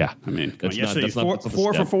 Yeah. I mean, yesterday, 4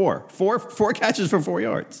 for 4. 4 catches for 4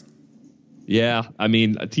 yards. Yeah. I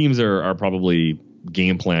mean, teams are probably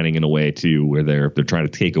game planning in a way too, where they're trying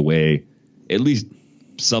to take away at least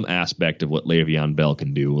some aspect of what Le'Veon Bell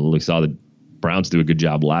can do. We saw the Browns do a good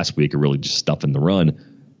job last week of really just stuffing the run.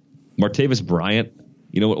 Martavis Bryant,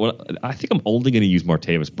 what I think I'm only going to use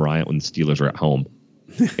Martavis Bryant when the Steelers are at home.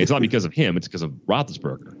 It's not because of him; it's because of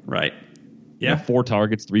Roethlisberger. Right. Yeah. 4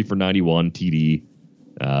 targets, 3 for 91, TD.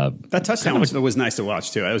 That touchdown was nice to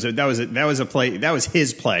watch too. That was a play. That was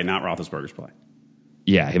his play, not Roethlisberger's play.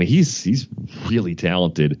 Yeah, I mean he's really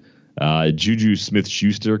talented. Juju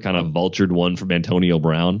Smith-Schuster kind of vultured one from Antonio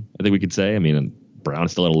Brown, I think we could say. I mean, Brown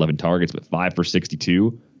still had 11 targets, but 5 for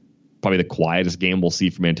 62. Probably the quietest game we'll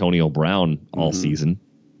see from Antonio Brown all season,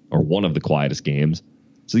 or one of the quietest games.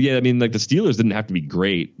 So, yeah, I mean, like the Steelers didn't have to be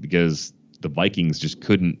great because the Vikings just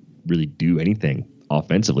couldn't really do anything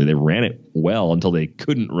offensively. They ran it well until they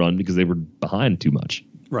couldn't run because they were behind too much.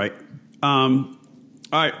 Right. All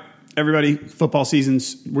right. Everybody, football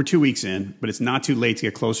seasons, we're 2 weeks in, but it's not too late to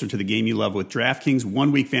get closer to the game you love with DraftKings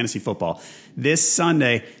 1 Week Fantasy Football. This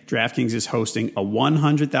Sunday, DraftKings is hosting a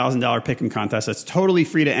 $100,000 pick'em contest that's totally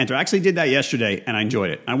free to enter. I actually did that yesterday, and I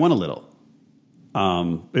enjoyed it. I won a little.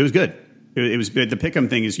 It was good. It was good. The pick'em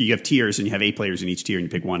thing is you have tiers, and you have 8 players in each tier, and you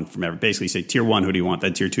pick one from every. Basically, say tier 1, who do you want?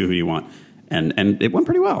 Then tier 2, who do you want? And it went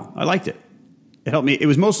pretty well. I liked it. It helped me. It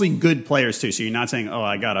was mostly good players too, so you're not saying, oh,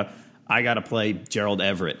 I gotta play Gerald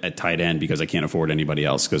Everett at tight end because I can't afford anybody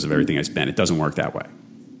else because of everything I spent. It doesn't work that way.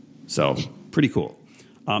 So pretty cool.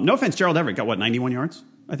 No offense, Gerald Everett got 91 yards,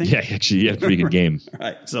 I think? Yeah, actually, yeah, pretty good game. All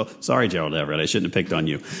right. So sorry, Gerald Everett. I shouldn't have picked on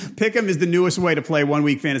you. Pick'em is the newest way to play 1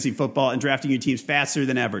 week fantasy football and drafting your teams faster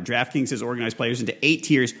than ever. DraftKings has organized players into 8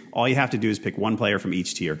 tiers. All you have to do is pick one player from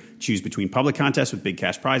each tier. Choose between public contests with big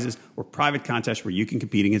cash prizes or private contests where you can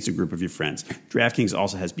compete against a group of your friends. DraftKings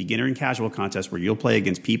also has beginner and casual contests where you'll play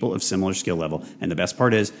against people of similar skill level. And the best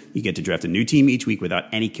part is you get to draft a new team each week without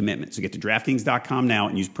any commitment. So get to DraftKings.com now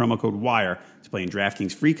and use promo code WIRE to play in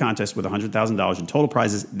DraftKings free contest with $100,000 in total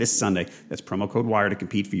prizes this Sunday. That's promo code WIRE to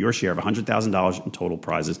compete for your share of $100,000 in total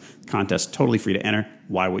prizes. Contest totally free to enter.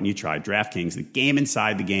 Why wouldn't you try? DraftKings, the game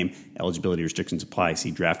inside the game. Eligibility restrictions apply.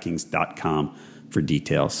 See DraftKings.com for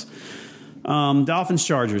details. Dolphins,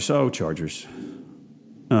 Chargers. Oh, Chargers.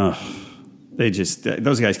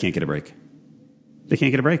 Those guys can't get a break. They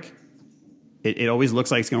can't get a break. It always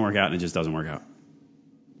looks like it's going to work out, and it just doesn't work out.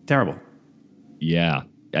 Terrible. Yeah.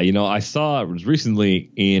 I saw it was recently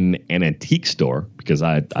in an antique store because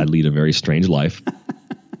I lead a very strange life.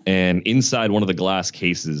 And inside one of the glass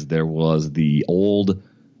cases, there was the old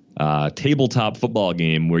tabletop football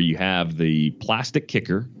game where you have the plastic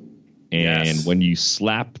kicker. And when you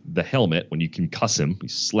slap the helmet, when you concuss him, you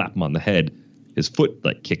slap him on the head, his foot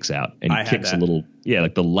kicks out and he kicks a little,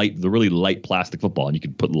 like the really light plastic football. And you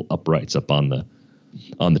could put little uprights up on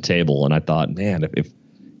the table. And I thought, man, if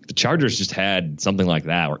the Chargers just had something like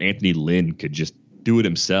that, or Anthony Lynn could just do it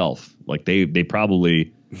himself, like they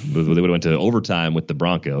probably would have went to overtime with the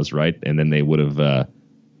Broncos, right? And then they would have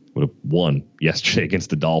won yesterday against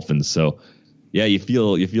the Dolphins. So yeah, you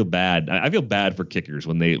feel bad. I feel bad for kickers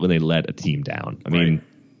when they let a team down. I mean,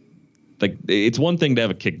 like it's one thing to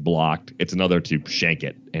have a kick blocked. It's another to shank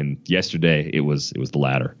it. And yesterday it was the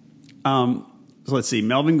latter. So let's see.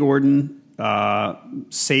 Melvin Gordon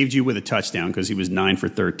saved you with a touchdown because he was 9 for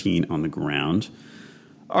 13 on the ground.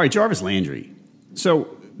 All right, Jarvis Landry.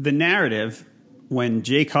 So the narrative when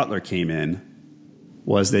Jay Cutler came in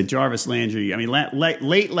was that Jarvis Landry, I mean,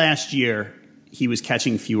 late last year, he was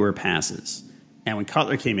catching fewer passes. And when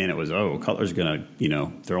Cutler came in, it was, Cutler's going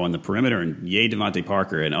to, throw on the perimeter and yay Devontae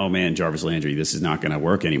Parker. And, oh, man, Jarvis Landry, this is not going to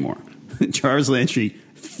work anymore. Jarvis Landry,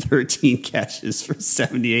 13 catches for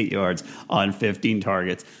 78 yards on 15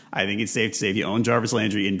 targets. I think it's safe to say if you own Jarvis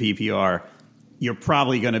Landry in PPR, you're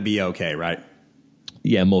probably going to be okay, right?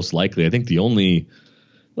 Yeah, most likely. I think the only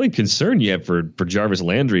concern you have for Jarvis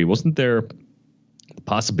Landry, wasn't there the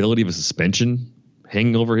possibility of a suspension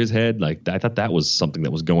hanging over his head? Like, I thought that was something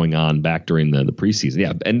that was going on back during the preseason.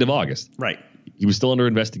 Yeah, end of August. Right. He was still under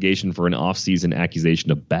investigation for an off-season accusation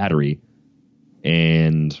of battery.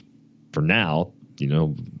 And for now,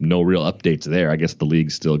 no real updates there. I guess the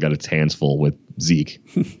league's still got its hands full with Zeke.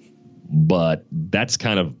 But that's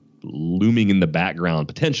kind of looming in the background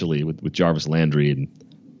potentially with Jarvis Landry. And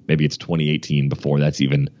maybe it's 2018 before that's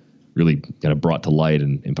even really kind of brought to light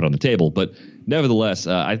and put on the table. But nevertheless,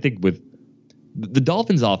 I think with the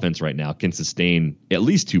Dolphins offense right now can sustain at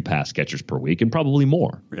least 2 pass catchers per week and probably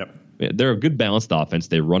more. Yep. They're a good balanced offense.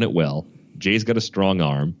 They run it well. Jay's got a strong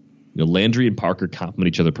arm. Landry and Parker complement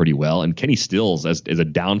each other pretty well. And Kenny Stills as a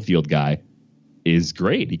downfield guy is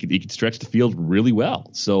great. He can stretch the field really well.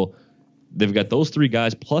 So they've got those 3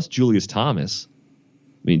 guys plus Julius Thomas.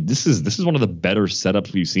 I mean, this is one of the better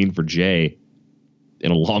setups we've seen for Jay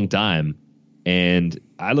in a long time. And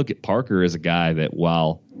I look at Parker as a guy that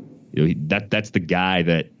while that's the guy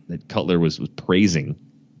that Cutler was praising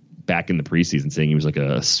back in the preseason, saying he was like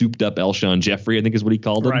a souped up Alshon Jeffrey, I think is what he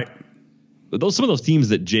called him. Right. But some of those teams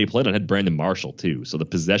that Jay played on had Brandon Marshall too. So the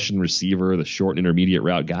possession receiver, the short and intermediate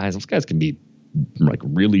route guys, those guys can be like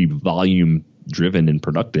really volume driven and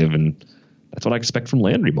productive. And that's what I expect from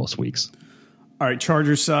Landry most weeks. All right,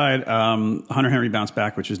 Chargers side, Hunter Henry bounced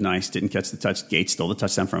back, which was nice. Didn't catch the touch. Gates stole the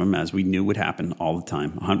touchdown from him, as we knew would happen all the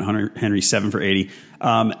time. Hunter Henry 7 for 80.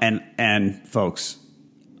 And folks,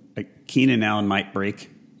 Keenan Allen might break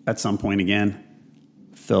at some point again.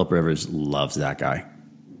 Phillip Rivers loves that guy.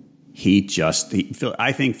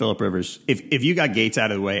 I think Phillip Rivers, if you got Gates out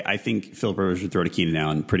of the way, I think Phillip Rivers would throw to Keenan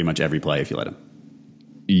Allen pretty much every play if you let him.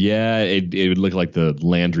 Yeah, it would look like the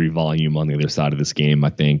Landry volume on the other side of this game, I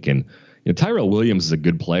think. And Tyrell Williams is a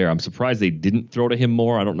good player. I'm surprised they didn't throw to him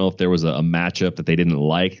more. I don't know if there was a matchup that they didn't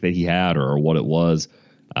like that he had or what it was.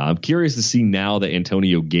 I'm curious to see now that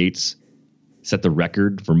Antonio Gates set the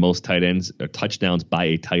record for most tight ends or touchdowns by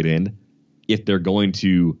a tight end, if they're going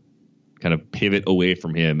to kind of pivot away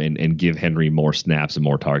from him and give Henry more snaps and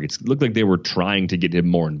more targets. It looked like they were trying to get him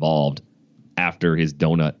more involved after his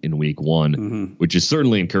donut in week 1, which is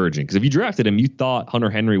certainly encouraging. Because if you drafted him, you thought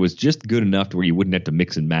Hunter Henry was just good enough to where you wouldn't have to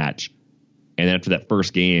mix and match. And then after that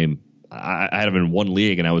first game, I had him in one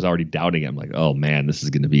league and I was already doubting it. I'm like, oh man, this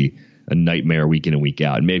is going to be a nightmare week in and week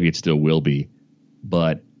out. And maybe it still will be.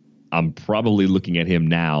 But I'm probably looking at him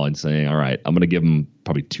now and saying, all right, I'm going to give him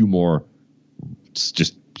probably 2 more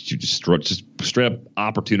just straight up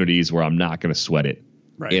opportunities where I'm not going to sweat it.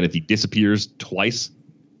 Right. And if he disappears twice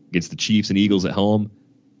against the Chiefs and Eagles at home,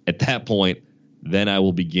 at that point, then I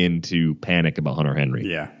will begin to panic about Hunter Henry.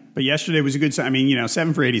 Yeah. But yesterday was a good sign. I mean,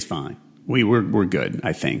 7 for 80 is fine. We're good,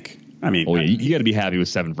 I think. I mean, you got to be happy with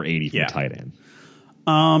 7 for 80 from a tight end.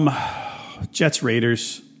 Jets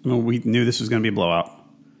Raiders. Well, we knew this was going to be a blowout.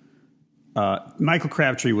 Michael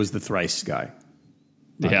Crabtree was the thrice guy.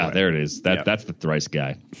 Yeah, there it is. That's the thrice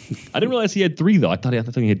guy. I didn't realize he had 3 though. I thought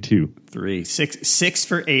he had 2. 3, 6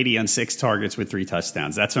 for 80 on 6 targets with 3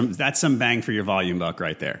 touchdowns. That's some bang for your volume buck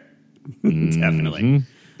right there. Definitely.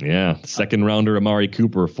 Yeah, second rounder Amari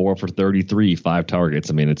Cooper, 4 for 33, 5 targets.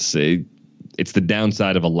 I mean, it's the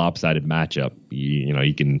downside of a lopsided matchup.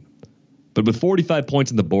 You can, but with 45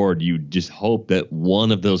 points on the board, you just hope that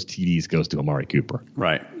one of those TDs goes to Amari Cooper.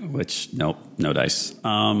 Right. Which no dice.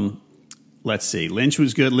 Let's see. Lynch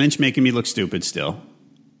was good. Lynch making me look stupid still,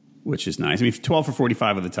 which is nice. I mean, 12 for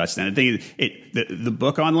 45 with a touchdown. I think the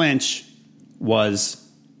book on Lynch was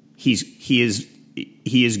he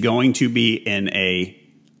is going to be in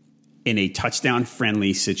a touchdown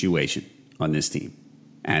friendly situation on this team,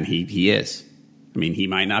 and he is. I mean, he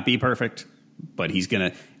might not be perfect, but he's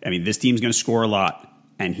gonna. I mean, this team's gonna score a lot,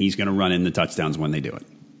 and he's gonna run in the touchdowns when they do it.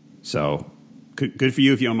 So good for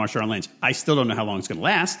you if you own Marshawn Lynch. I still don't know how long it's gonna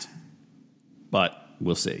last, but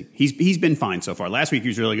we'll see. He's been fine so far. Last week he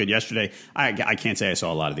was really good. Yesterday, I can't say I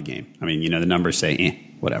saw a lot of the game. I mean, the numbers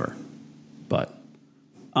say whatever. But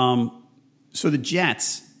so the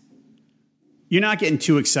Jets, you're not getting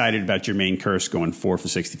too excited about Jermaine Kearse going 4 for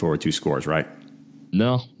 64 with 2 scores, right?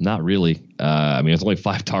 No, not really. I mean, it's only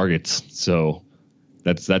 5 targets, so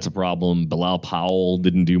that's a problem. Bilal Powell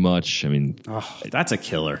didn't do much. I mean, that's a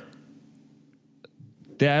killer.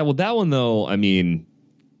 That one though, I mean,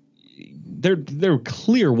 there are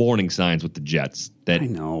clear warning signs with the Jets that I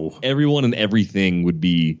know everyone and everything would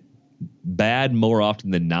be bad more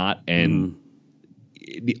often than not, and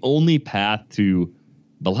the only path to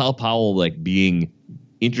Bilal Powell like being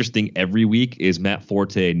interesting every week is Matt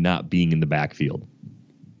Forte not being in the backfield.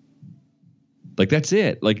 Like, that's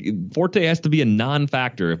it. Like, Forte has to be a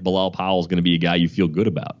non-factor if Bilal Powell is going to be a guy you feel good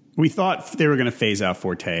about. We thought they were going to phase out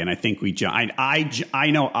Forte, and I think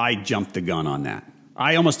I know I jumped the gun on that.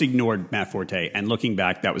 I almost ignored Matt Forte, and looking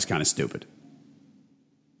back, that was kind of stupid.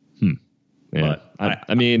 Yeah. But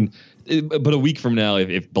I mean, but a week from now,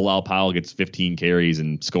 if Bilal Powell gets 15 carries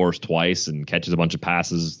and scores twice and catches a bunch of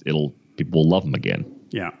passes, people will love him again.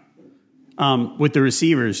 Yeah. With the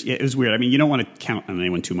receivers, it was weird. I mean, you don't want to count on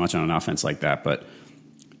anyone too much on an offense like that, but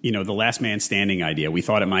the last man standing idea, we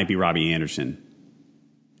thought it might be Robbie Anderson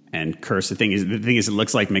and Kearse. The thing is, it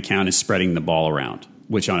looks like McCown is spreading the ball around,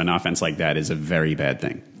 which on an offense like that is a very bad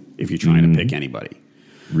thing if you're trying to pick anybody.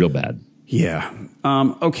 Real bad. Yeah.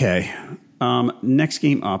 Okay. Next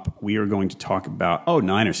game up, we are going to talk about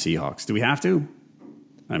Niners Seahawks. Do we have to?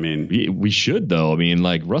 I mean, we should though. I mean,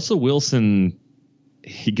 like Russell Wilson,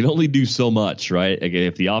 he can only do so much, right? Like,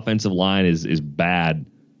 if the offensive line is bad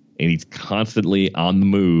and he's constantly on the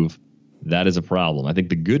move, that is a problem. I think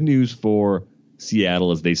the good news for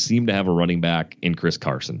Seattle is they seem to have a running back in Chris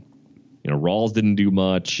Carson. Rawls didn't do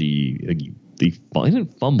much. He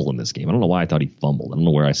didn't fumble in this game. I don't know why I thought he fumbled. I don't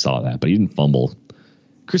know where I saw that, but he didn't fumble.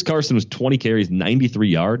 Chris Carson was 20 carries, 93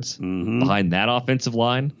 yards behind that offensive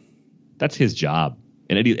line. That's his job.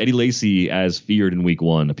 And Eddie Lacy, as feared in week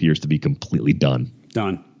 1, appears to be completely done.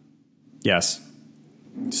 Done. Yes.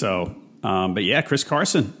 So, but yeah, Chris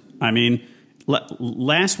Carson. I mean,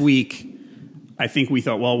 last week, I think we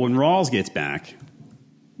thought, well, when Rawls gets back,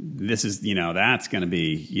 this is, that's going to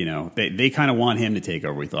be, they kind of want him to take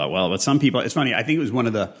over. We thought, well, but some people, it's funny. I think it was one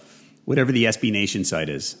of the, whatever the SB Nation site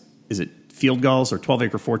is it Field Gulls or 12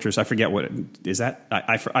 Acre Fortress? I forget what is that.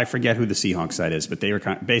 I forget who the Seahawks site is, but they were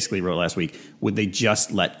basically wrote last week, would they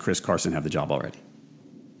just let Chris Carson have the job already?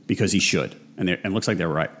 Because he should. And it looks like they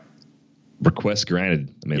were right. Request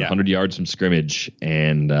granted. I mean, 100 yards from scrimmage,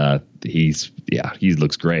 and he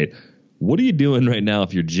looks great. What are you doing right now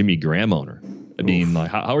if you're Jimmy Graham owner? I mean, like,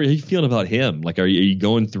 how are you feeling about him? Like, are you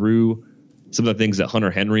going through some of the things that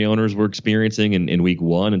Hunter Henry owners were experiencing in week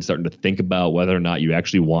 1 and starting to think about whether or not you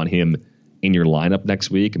actually want him in your lineup next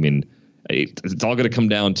week? I mean, it's all going to come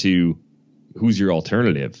down to who's your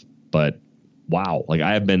alternative. But wow, like,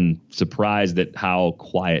 I have been surprised at how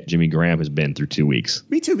quiet Jimmy Graham has been through 2 weeks.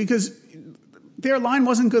 Me too, because their line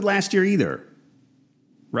wasn't good last year either,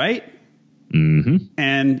 right? Mm-hmm.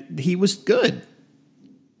 And he was good.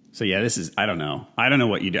 So yeah, I don't know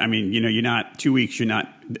what you do. I mean, you're not 2 weeks. You're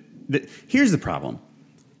not. Here's the problem.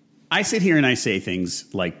 I sit here and I say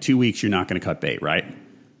things like 2 weeks, you're not going to cut bait, right?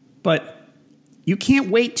 But you can't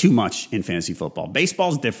wait too much in fantasy football.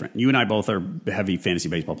 Baseball's different. You and I both are heavy fantasy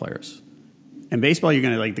baseball players. In baseball, you're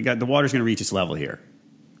going to the water's going to reach its level here.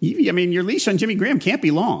 I mean, your leash on Jimmy Graham can't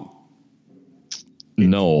be long.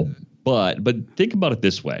 No, but think about it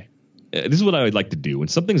this way. This is what I would like to do. When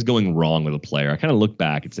something's going wrong with a player, I kind of look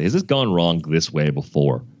back and say, has this gone wrong this way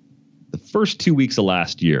before? The first 2 weeks of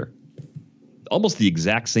last year, almost the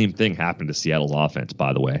exact same thing happened to Seattle's offense,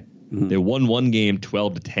 by the way. Mm-hmm. They won one game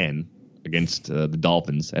 12-10 against the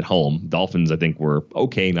Dolphins at home. Dolphins, I think, were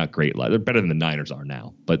okay, not great. They're better than the Niners are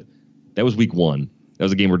now. But that was week 1. That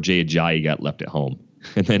was a game where Jay Ajayi got left at home.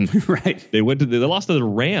 And then right. they lost to the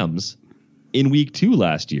Rams in week 2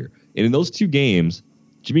 last year. And in those 2 games,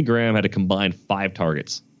 Jimmy Graham had a combined 5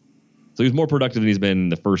 targets. So he was more productive than he's been in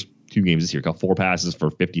the first 2 games this year. Caught 4 passes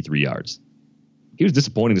for 53 yards. He was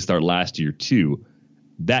disappointing to start last year, too.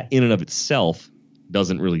 That in and of itself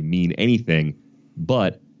doesn't really mean anything,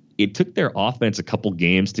 but it took their offense a couple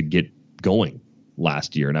games to get going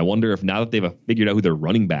last year. And I wonder if now that they've figured out who their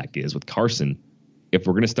running back is with Carson, if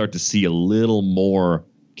we're going to start to see a little more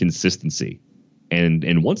consistency.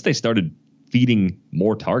 And once they started feeding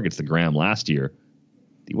more targets to Graham last year,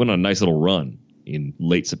 he went on a nice little run in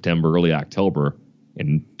late September, early October,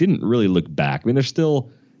 and didn't really look back. I mean,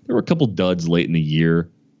 there were a couple duds late in the year.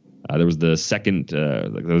 There was the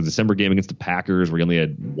the December game against the Packers where he only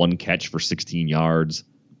had 1 catch for 16 yards.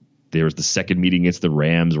 There was the second meeting against the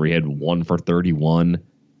Rams where he had 1 for 31,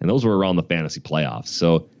 and those were around the fantasy playoffs.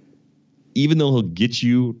 So even though he'll get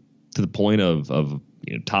you to the point of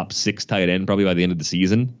top 6 tight end probably by the end of the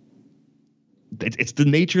season, it's the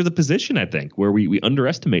nature of the position, I think, where we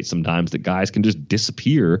underestimate sometimes that guys can just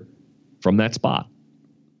disappear from that spot.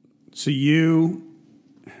 So you're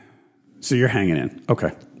hanging in.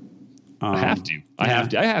 Okay. I have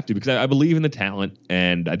to because I believe in the talent,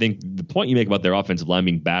 and I think the point you make about their offensive line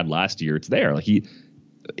being bad last year, it's there. Like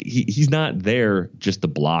he's not there just to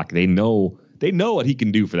block. They know what he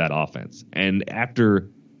can do for that offense. And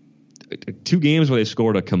after 2 games where they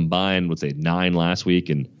scored a combined, let's say 9 last week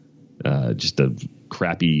and just a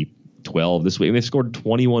crappy 12 this week, and they scored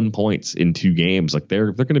 21 points in 2 games. Like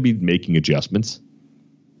they're going to be making adjustments.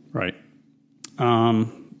 Right.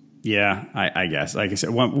 Yeah, I guess. Like I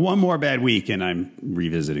said, one more bad week, and I'm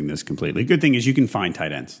revisiting this completely. Good thing is you can find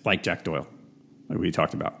tight ends like Jack Doyle, like we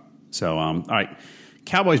talked about. So, all right,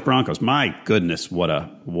 Cowboys Broncos. My goodness, what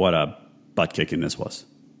a butt kicking this was.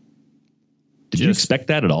 Did you expect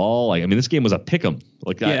that at all? Like, I mean, this game was a pick'em.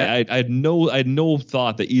 Like, yeah. I had no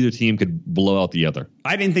thought that either team could blow out the other.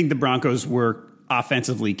 I didn't think the Broncos were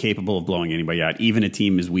offensively capable of blowing anybody out, even a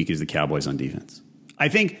team as weak as the Cowboys on defense. I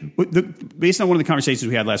think, based on one of the conversations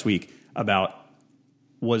we had last week about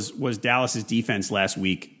was Dallas's defense last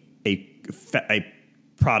week a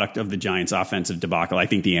product of the Giants' offensive debacle, I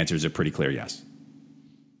think the answer is a pretty clear yes.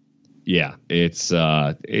 Yeah, it's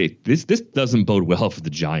this doesn't bode well for the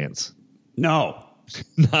Giants. No,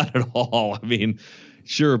 not at all. I mean,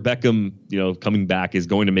 sure, Beckham, coming back is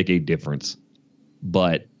going to make a difference,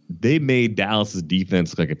 but they made Dallas's defense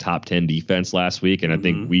look like a top 10 defense last week, and I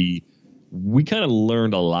think we kind of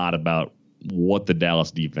learned a lot about what the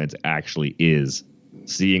Dallas defense actually is,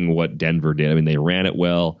 seeing what Denver did. I mean, they ran it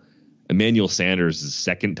well. Emmanuel Sanders'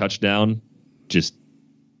 second touchdown, just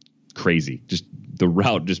crazy. Just the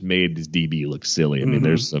route just made his DB look silly. I mean,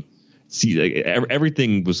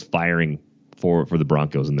 everything was firing for the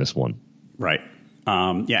Broncos in this one. Right.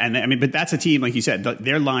 Yeah, and I mean, but that's a team, like you said,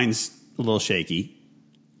 their line's a little shaky.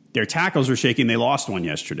 Their tackles were shaky, and they lost one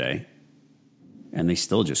yesterday. And they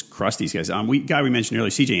still just crushed these guys. We mentioned earlier,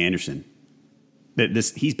 C.J. Anderson.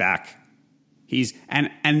 He's back.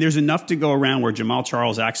 And there's enough to go around where Jamal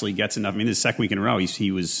Charles actually gets enough. I mean, this is the second week in a row.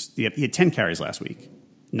 He had 10 carries last week,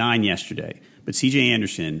 9 yesterday. But C.J.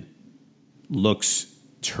 Anderson looks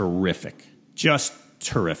terrific, just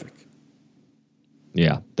terrific.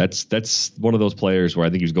 Yeah, that's one of those players where I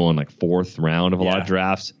think he was going like 4th round of a lot of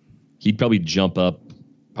drafts. He'd probably jump up,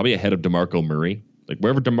 probably ahead of DeMarco Murray. Like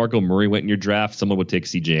wherever DeMarco Murray went in your draft, someone would take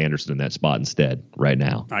C.J. Anderson in that spot instead right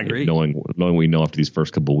now. I agree. Knowing what we know after these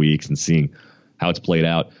first couple of weeks and seeing how it's played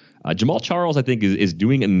out. Jamal Charles, I think, is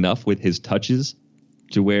doing enough with his touches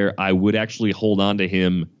to where I would actually hold on to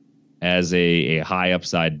him as a high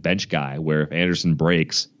upside bench guy, where if Anderson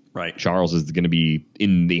breaks, right, Charles is going to be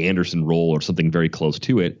in the Anderson role or something very close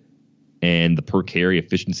to it. And the per carry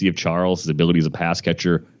efficiency of Charles, his ability as a pass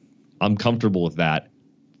catcher, I'm comfortable with that.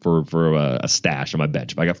 For a stash on my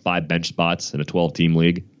bench. If I got 5 bench spots in a 12-team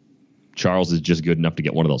league, Charles is just good enough to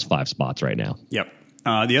get one of those 5 spots right now. Yep.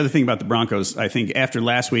 The other thing about the Broncos, I think after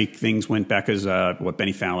last week, things went back as what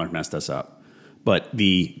Benny Fowler messed us up. But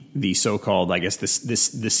the so-called, I guess, the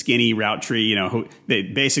skinny route tree,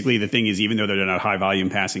 basically the thing is, even though they're not a high-volume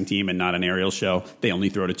passing team and not an aerial show, they only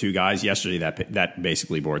throw to 2 guys. Yesterday, that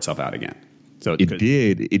basically bore itself out again. So it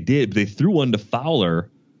did. They threw one to Fowler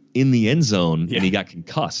in the end zone, and he got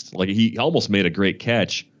concussed. Like he almost made a great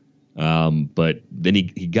catch, but then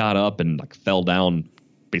he got up and like fell down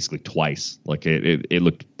basically twice. Like it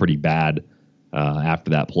looked pretty bad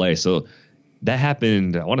after that play. So that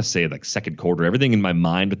happened, I want to say like second quarter. Everything in my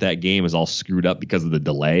mind with that game is all screwed up because of the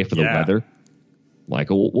delay for the weather. Like,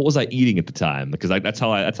 what was I eating at the time? Because that's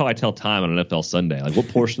how I tell time on an NFL Sunday. Like, what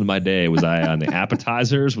portion of my day was I on the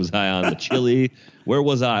appetizers? Was I on the chili? Where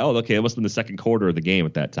was I? Oh, okay, it must have been the second quarter of the game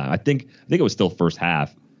at that time. I think it was still first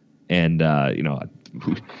half, and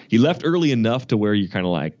he left early enough to where you're kind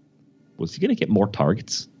of like, was he going to get more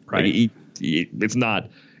targets? Right. Like, it's not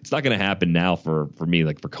going to happen now for me,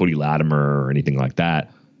 like for Cody Latimer or anything like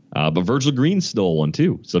that. But Virgil Green stole one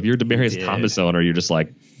too. So if you're a Demaryius Thomas owner, you're just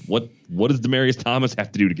like, what does Demaryius Thomas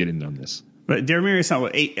have to do to get in on this? But Demaryius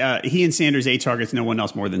Thomas, he and Sanders 8 targets, no one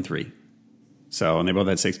else more than 3. So, and they both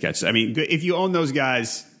had 6 catches. I mean, if you own those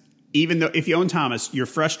guys, even though if you own Thomas, you're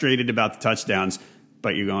frustrated about the touchdowns,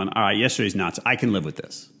 but you're going, all right, yesterday's nuts. I can live with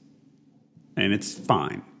this, and it's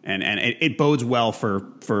fine, and it bodes well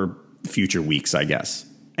for future weeks, I guess.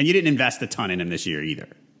 And you didn't invest a ton in him this year either.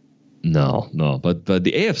 No, but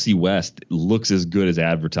the AFC West looks as good as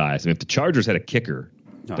advertised. I mean, if the Chargers had a kicker,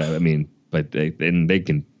 but they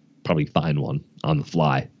can probably find one on the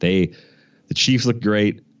fly. The Chiefs look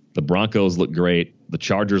great. The Broncos look great. The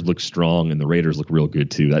Chargers look strong, and the Raiders look real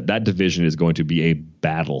good too. That division is going to be a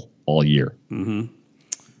battle all year.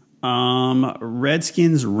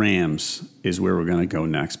 Redskins Rams is where we're going to go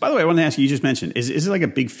next. By the way, I want to ask you just mentioned, is it like a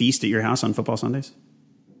big feast at your house on football Sundays?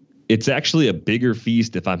 It's actually a bigger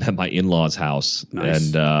feast if I'm at my in-laws' house.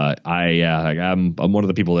 Nice. And I'm one of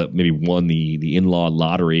the people that maybe won the in-law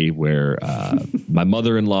lottery, where my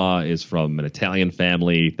mother-in-law is from an Italian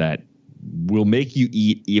family that will make you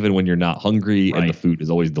eat even when you're not hungry, and the food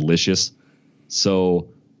is always delicious.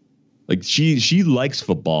 So like she likes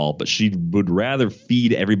football, but she would rather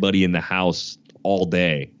feed everybody in the house all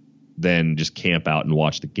day than just camp out and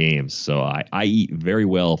watch the games. So I eat very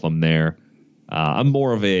well if I'm there. I'm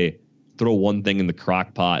more of a throw one thing in the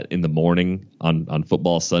crock pot in the morning on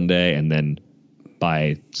football Sunday, and then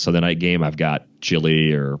by Sunday night game, I've got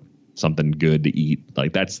chili or something good to eat.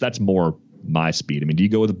 Like that's more my speed. I mean, do you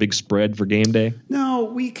go with a big spread for game day? No,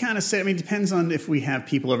 we kind of say, I mean, it depends on if we have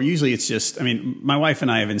people over. Usually it's just, I mean, my wife and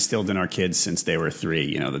I have instilled in our kids since they were 3,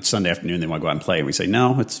 you know, that Sunday afternoon they want to go out and play. And we say,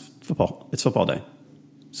 no, it's football. It's football day.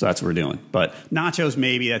 So that's what we're doing. But nachos,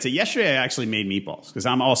 maybe that's it. Yesterday I actually made meatballs because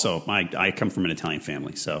I'm also, I come from an Italian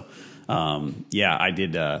family. So, yeah, I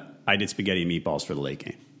did spaghetti and meatballs for the late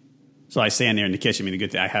game. So I stand there in the kitchen. I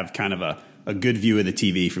mean, I have kind of a good view of the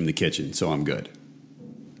TV from the kitchen, so I'm good.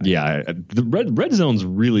 Yeah, the red zone's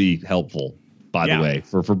really helpful, by the way,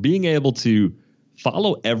 for being able to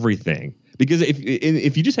follow everything. Because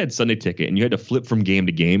if you just had Sunday Ticket and you had to flip from game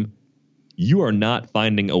to game, you are not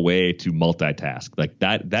finding a way to multitask. Like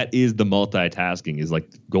that is the multitasking, is like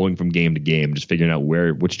going from game to game, just figuring out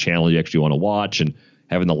which channel you actually want to watch and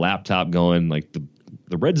having the laptop going. Like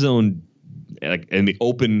the red zone, like, and the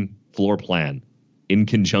open floor plan in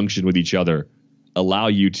conjunction with each other allow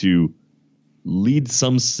you to lead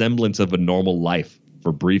some semblance of a normal life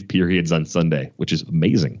for brief periods on Sunday, which is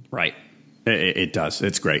amazing. Right. It does.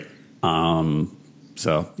 It's great.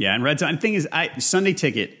 So, yeah, and Red Zone, the thing is, Sunday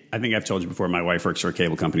Ticket, I think I've told you before, my wife works for a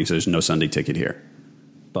cable company, so there's no Sunday Ticket here.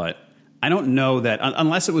 But I don't know that,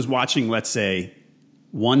 unless it was watching, let's say,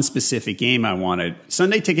 one specific game I wanted,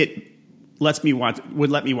 Sunday Ticket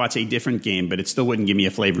would let me watch a different game, but it still wouldn't give me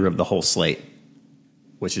a flavor of the whole slate,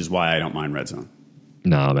 which is why I don't mind Red Zone.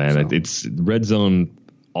 No, man, so. It's Red Zone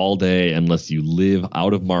all day unless you live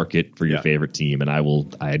out of market for your favorite team, and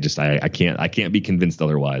I can't be convinced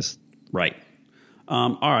otherwise. Right.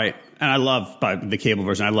 All right, and I love the cable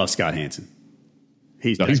version. I love Scott Hansen.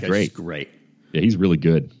 He's great. Great. Yeah, he's really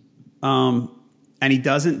good. And he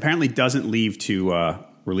apparently doesn't leave to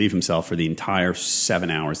relieve himself for the entire 7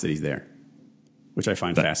 hours that he's there, which I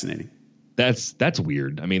find fascinating. That's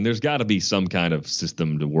weird. I mean, there's got to be some kind of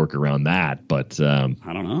system to work around that, but I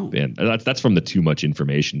don't know. Man, that's from the too much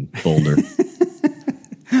information folder.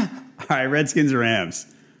 All right, Redskins Rams.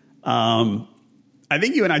 I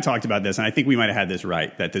think you and I talked about this, and I think we might have had this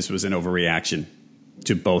right, that this was an overreaction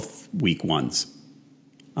to both week ones,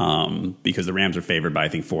 because the Rams are favored by, I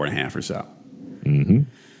think, 4.5 or so. Mm-hmm.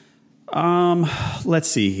 Let's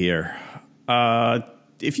see here.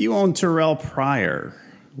 If you own Terrell Pryor,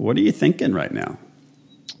 what are you thinking right now?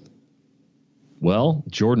 Well,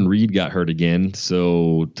 Jordan Reed got hurt again,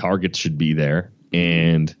 so targets should be there.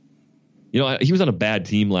 And, you know, he was on a bad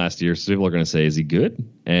team last year, so people are going to say, is he good?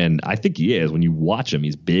 And I think he is. When you watch him,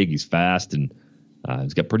 he's big, he's fast, and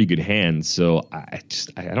he's got pretty good hands. So I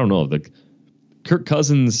don't know. Kirk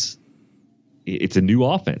Cousins, it's a new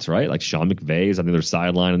offense, right? Like Sean McVay is on the other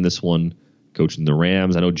sideline in this one, coaching the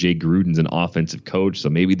Rams. I know Jay Gruden's an offensive coach, so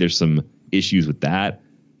maybe there's some issues with that.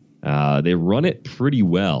 They run it pretty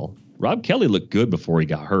well. Rob Kelly looked good before he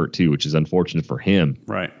got hurt, too, which is unfortunate for him.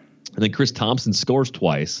 Right. And then Chris Thompson scores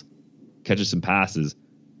twice, catches some passes,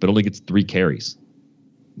 but only gets 3 carries.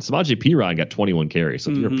 Samaje Perine got 21 carries.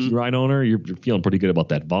 So if you're a Perine owner, you're feeling pretty good about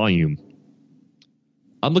that volume.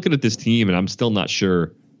 I'm looking at this team, and I'm still not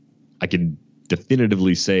sure I can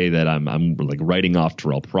definitively say that I'm like writing off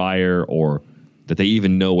Terrell Pryor, or that they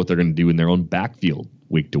even know what they're going to do in their own backfield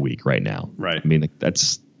week to week right now. Right. I mean,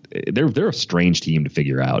 they're a strange team to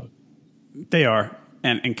figure out. They are.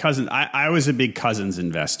 And Cousins, I was a big Cousins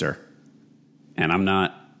investor, and I'm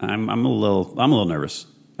not. I'm a little nervous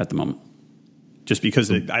at the moment, just because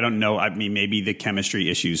I don't know. I mean, maybe the chemistry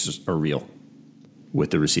issues are real with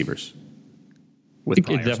the receivers. With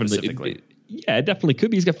Pryor specifically. It definitely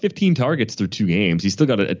could be. He's got 15 targets through 2 games. He's still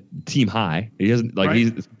got a team high. He hasn't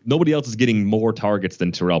nobody else is getting more targets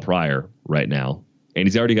than Terrell Pryor right now, and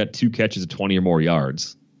he's already got 2 catches of 20 or more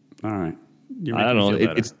yards. All right. I don't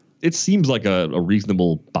know. It seems like a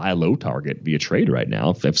reasonable buy low target via trade right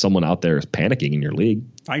now. If someone out there is panicking in your league,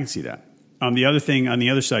 I can see that. The other thing on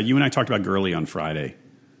the other side, you and I talked about Gurley on Friday.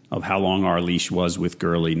 of how long our leash was with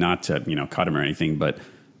Gurley, not to, cut him or anything, but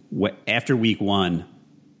after week 1,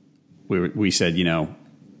 we said,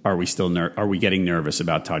 are we getting nervous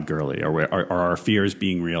about Todd Gurley? Are our fears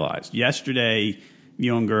being realized? Yesterday,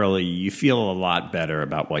 you and Gurley, you feel a lot better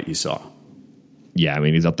about what you saw. Yeah, I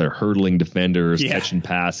mean, he's out there hurdling defenders, catching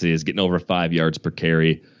passes, getting over 5 yards per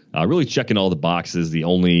carry, really checking all the boxes. The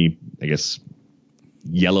only, I guess,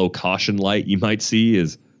 yellow caution light you might see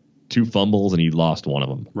is 2 fumbles, and he lost one of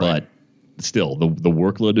them. Right. But still, the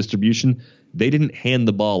workload distribution, they didn't hand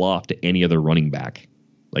the ball off to any other running back.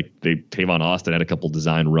 Like, Tavon Austin had a couple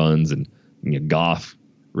design runs, and Goff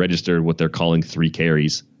registered what they're calling 3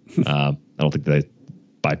 carries. I don't think they,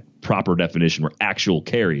 by proper definition, were actual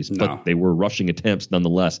carries, but they were rushing attempts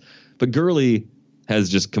nonetheless. But Gurley has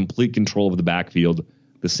just complete control of the backfield,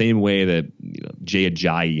 the same way that Jay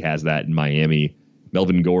Ajayi has that in Miami.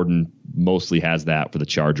 Melvin Gordon mostly has that for the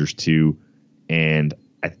Chargers too. And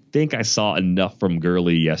I think I saw enough from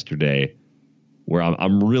Gurley yesterday where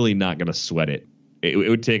I'm really not going to sweat it. It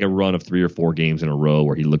would take a run of 3 or 4 games in a row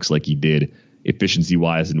where he looks like he did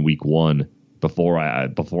efficiency-wise in week 1 before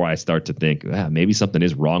I start to think, maybe something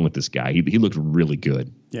is wrong with this guy. He looked really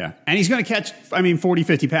good. Yeah, and he's going to catch, 40,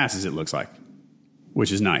 50 passes, it looks like,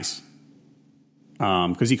 which is nice.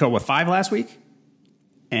 Because he caught, 5 last week?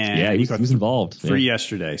 And he was involved. 3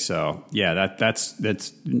 yesterday. So,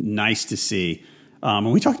 that's nice to see.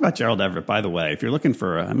 And we talked about Gerald Everett, by the way. If you're looking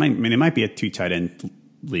for it might be a 2 tight end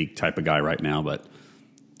league type of guy right now, but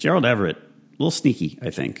Gerald Everett, a little sneaky,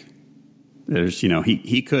 I think. There's, he's not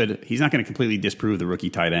going to completely disprove the rookie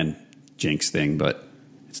tight end jinx thing, but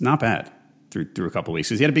it's not bad through a couple of weeks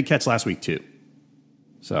because he had a big catch last week too.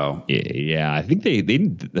 So yeah, I think they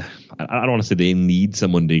I don't want to say they need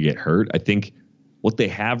someone to get hurt. I think what they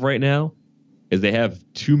have right now is they have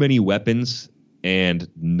too many weapons and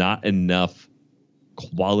not enough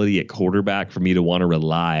quality at quarterback for me to want to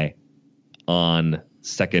rely on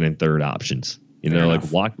second and third options. Like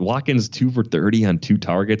Watkins 2 for 30 on 2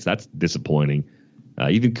 targets. That's disappointing.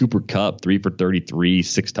 Even Cooper Kupp 3 for 33,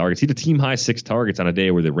 6 targets. He had a team high 6 targets on a day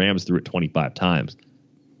where the Rams threw it 25 times.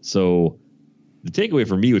 So the takeaway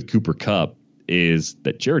for me with Cooper Kupp is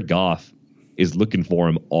that Jared Goff is looking for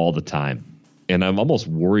him all the time. And I'm almost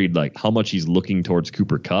worried like how much he's looking towards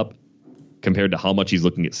Cooper Kupp compared to how much he's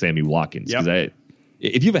looking at Sammy Watkins. Because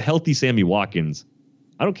if you have a healthy Sammy Watkins,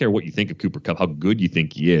 I don't care what you think of Cooper Kupp, how good you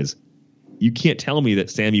think he is. You can't tell me that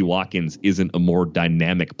Sammy Watkins isn't a more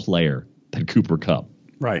dynamic player than Cooper Kupp.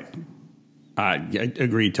 Right. I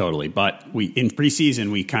agree totally. But in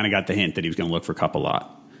preseason, we kind of got the hint that he was going to look for Kupp a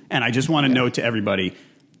lot. And I just want to note to everybody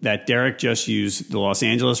that Derek just used the Los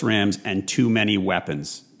Angeles Rams and too many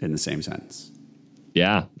weapons in the same sentence.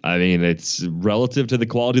 Yeah, I mean, it's relative to the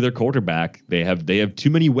quality of their quarterback. They have too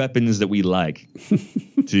many weapons that we like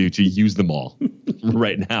to use them all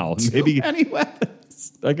right now. Maybe too many weapons.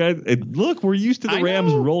 Look, we're used to the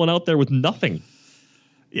Rams rolling out there with nothing.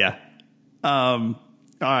 Yeah. All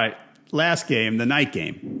right. Last game, the night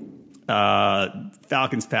game.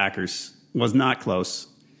 Falcons-Packers was not close.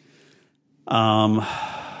 Who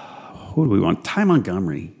do we want? Ty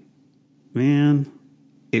Montgomery. Man,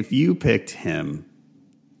 if you picked him,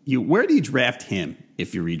 where do you draft him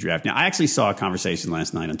if you redraft? Now, I actually saw a conversation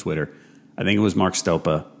last night on Twitter. I think it was Mark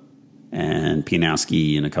Stopa and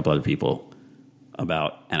Pianowski and a couple other people and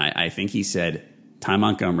I think he said Ty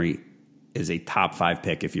Montgomery is a top 5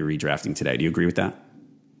 pick if you're redrafting today. Do you agree with that?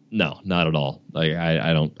 No, not at all.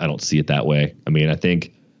 I don't see it that way. I mean, I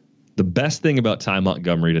think the best thing about Ty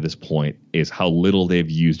Montgomery to this point is how little they've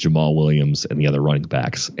used Jamal Williams and the other running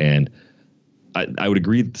backs. And I would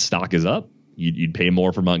agree that the stock is up. You'd pay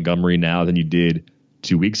more for Montgomery now than you did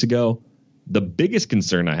 2 weeks ago. The biggest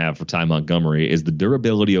concern I have for Ty Montgomery is the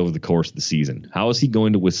durability over the course of the season. How is he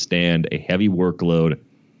going to withstand a heavy workload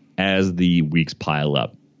as the weeks pile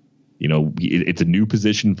up? It's a new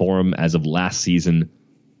position for him as of last season.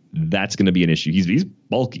 That's going to be an issue. He's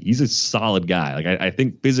bulky. He's a solid guy. I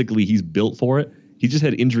think physically he's built for it. He just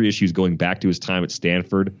had injury issues going back to his time at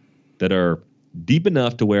Stanford that are deep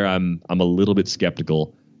enough to where I'm a little bit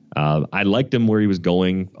skeptical. I liked him where he was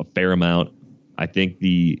going a fair amount. I think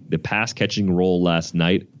the pass catching role last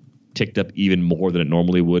night ticked up even more than it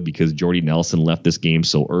normally would because Jordy Nelson left this game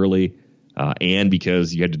so early, and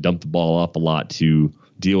because you had to dump the ball off a lot to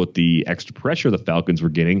deal with the extra pressure the Falcons were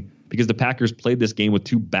getting because the Packers played this game with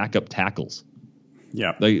 2 backup tackles.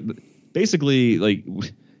 Yeah, basically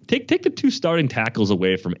take the 2 starting tackles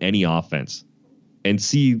away from any offense and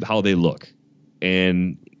see how they look.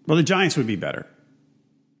 And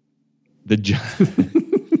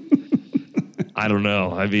I don't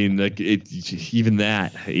know. I mean, like even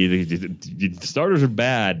that, the starters are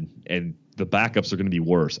bad, and the backups are going to be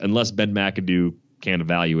worse unless Ben McAdoo can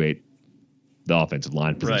evaluate the offensive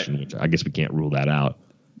line position, which I guess we can't rule that out.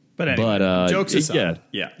 But anyway, jokes aside,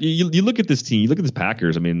 yeah. You look at this team, you look at this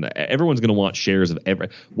Packers. I mean, everyone's going to want shares of every.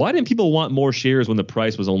 Why didn't people want more shares when the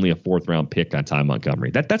price was only a 4th round pick on Ty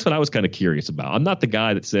Montgomery? That's what I was kind of curious about. I'm not the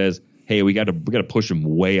guy that says, "Hey, we got to push him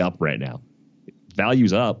way up right now."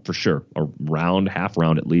 Value's up for sure, a round, half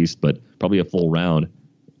round at least, but probably a full round.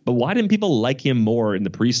 But why didn't people like him more in the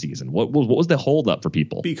preseason? What was the holdup for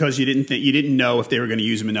people? Because you didn't know if they were going to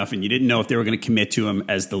use him enough, and you didn't know if they were going to commit to him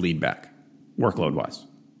as the lead back, workload wise.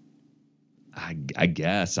 I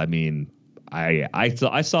guess. I mean, I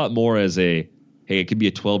saw it more as hey, it could be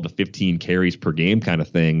a 12 to 15 carries per game kind of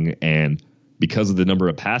thing, and because of the number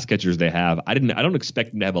of pass catchers they have, I don't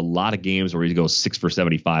expect them to have a lot of games where he goes 6 for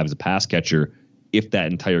 75 as a pass catcher if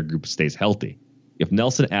that entire group stays healthy. If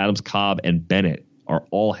Nelson, Adams, Cobb, and Bennett are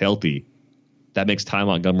all healthy, that makes Ty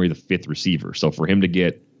Montgomery the 5th receiver. So for him to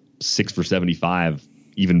get 6 for 75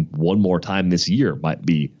 even one more time this year might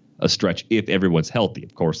be a stretch if everyone's healthy.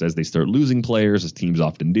 Of course, as they start losing players, as teams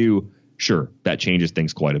often do, sure, that changes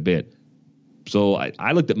things quite a bit. So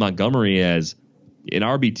I looked at Montgomery as an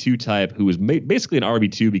RB2 type who was basically an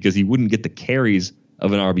RB2 because he wouldn't get the carries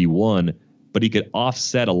of an RB1, but he could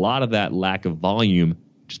offset a lot of that lack of volume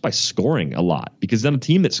just by scoring a lot, because then a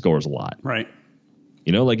team that scores a lot. Right.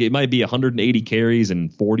 You know, like it might be 180 carries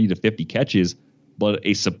and 40 to 50 catches, but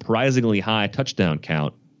a surprisingly high touchdown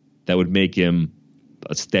count that would make him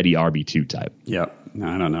a steady RB2 type. Yep. No,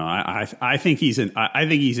 I don't know. I think he's an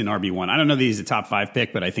RB1. I don't know that he's a top 5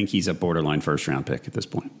 pick, but I think he's a borderline 1st round pick at this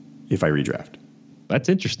point if I redraft. That's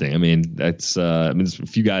interesting. I mean, there's a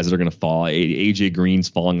few guys that are going to fall. AJ Green's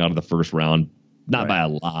falling out of the 1st round, not by a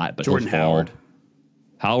lot, but Jordan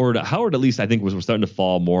Howard, at least I think was starting to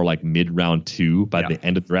fall more like mid round 2 by the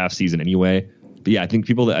end of the draft season anyway. But yeah, I think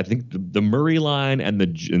the Murray line and the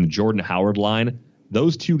Jordan Howard line,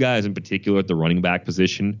 those 2 guys in particular at the running back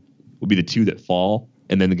position would be the 2 that fall,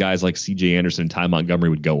 and then the guys like C.J. Anderson and Ty Montgomery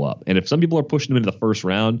would go up. And if some people are pushing them into the 1st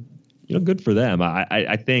round, good for them.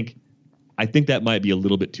 I think that might be a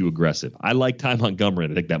little bit too aggressive. I like Ty Montgomery,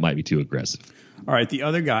 and I think that might be too aggressive. All right, the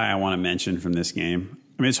other guy I want to mention from this game,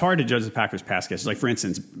 I mean, it's hard to judge the Packers' pass catches. Like, for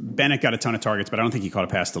instance, Bennett got a ton of targets, but I don't think he caught a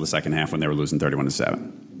pass till the second half when they were losing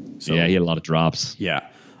 31-7. So, yeah, he had a lot of drops. Yeah.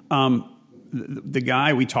 The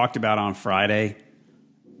guy we talked about on Friday,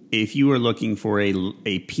 if you were looking for a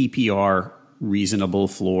PPR reasonable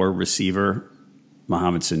floor receiver,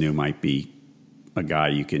 Mohamed Sanu might be a guy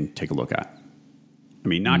you can take a look at. I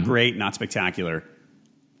mean, not great, not spectacular.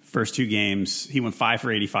 First 2 games, he went 5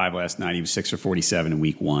 for 85 last night. He was 6 for 47 in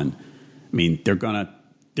week 1. I mean, they're gonna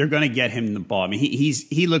get him the ball. I mean,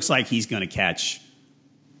 he looks like he's gonna catch,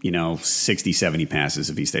 60, 70 passes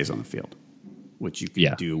if he stays on the field, which you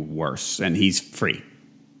could do worse. And he's free.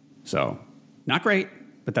 So not great,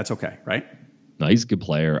 but that's okay, right? No, he's a good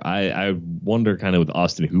player. I wonder kind of with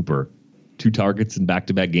Austin Hooper, 2 targets in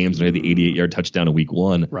back-to-back games and he had the 88-yard touchdown in week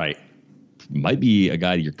 1. Right. Might be a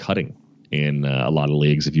guy that you're cutting in a lot of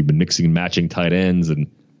leagues if you've been mixing and matching tight ends, and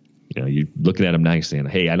you're looking at him now, you're saying,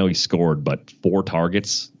 hey, I know he scored, but 4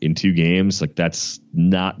 targets in 2 games, like that's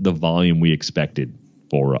not the volume we expected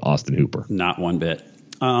for Austin Hooper. Not one bit.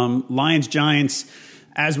 Lions Giants,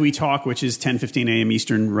 as we talk, which is 10:15 a.m.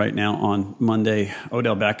 Eastern right now on Monday.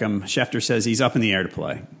 Odell Beckham, Schefter says he's up in the air to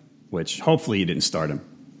play, which hopefully you didn't start him.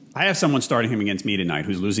 I have someone starting him against me tonight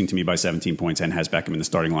who's losing to me by 17 points and has Beckham in the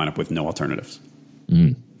starting lineup with no alternatives.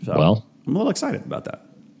 So well, I'm a little excited about that.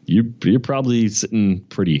 You're probably sitting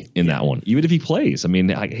pretty in that one, even if he plays. I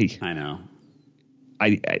mean, I know.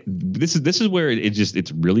 This is where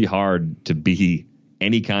it's really hard to be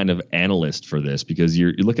any kind of analyst for this, because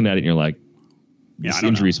you're looking at it and you're like, this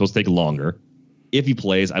injury is supposed to take longer. If he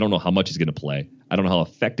plays, I don't know how much he's going to play. I don't know how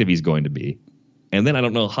effective he's going to be. And then I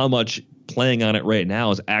don't know how much playing on it right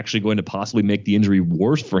now is actually going to possibly make the injury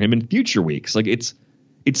worse for him in future weeks. Like it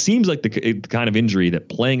seems like the kind of injury that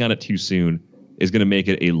playing on it too soon is going to make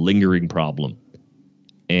it a lingering problem.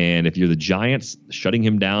 And if you're the Giants, shutting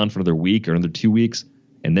him down for another week or another 2 weeks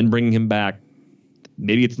and then bringing him back,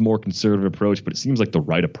 maybe it's the more conservative approach, but it seems like the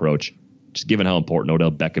right approach, just given how important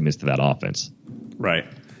Odell Beckham is to that offense. Right.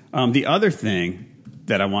 The other thing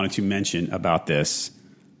that I wanted to mention about this,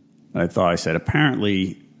 I thought I said,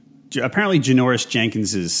 apparently Janoris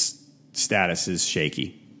Jenkins' status is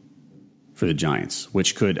shaky for the Giants,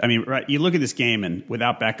 which could, I mean, right, you look at this game and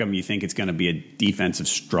without Beckham, you think it's going to be a defensive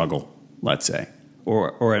struggle, let's say,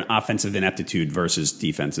 or an offensive ineptitude versus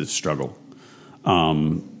defensive struggle. I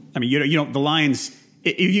mean, the Lions,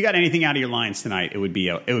 if you got anything out of your Lions tonight, it would be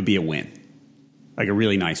a win, like a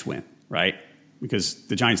really nice win, right? Because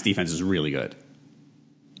the Giants' defense is really good.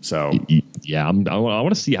 So yeah, I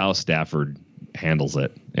want to see how Stafford handles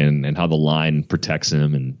it and how the line protects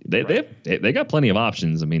him, and they got plenty of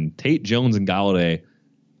options. I mean, Tate, Jones, and Galladay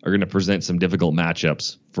are going to present some difficult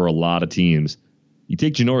matchups for a lot of teams. You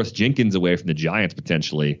take Janoris Jenkins away from the Giants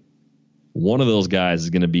potentially, one of those guys is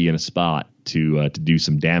going to be in a spot to do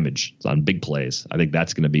some damage on big plays. I think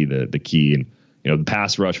that's going to be the key, and the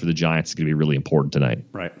pass rush for the Giants is going to be really important tonight.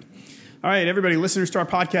 Right. All right, everybody, listeners to our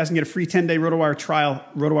podcast and get a free 10-day RotoWire trial,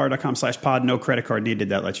 rotowire.com/pod. No credit card needed.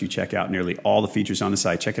 That lets you check out nearly all the features on the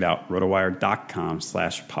site. Check it out,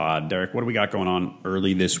 rotowire.com/pod. Derek, what do we got going on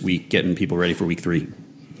early this week, getting people ready for week 3?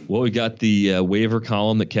 Well, we got the waiver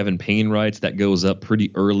column that Kevin Payne writes. That goes up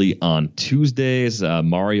pretty early on Tuesdays.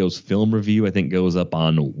 Mario's film review, I think, goes up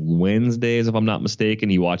on Wednesdays, if I'm not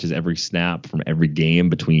mistaken. He watches every snap from every game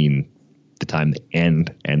between the time they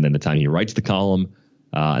end and then the time he writes the column.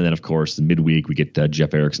 And then, of course, midweek, we get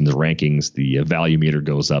Jeff Erickson's rankings. The value meter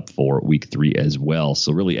goes up for week 3 as well.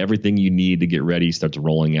 So really everything you need to get ready starts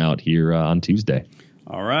rolling out here on Tuesday.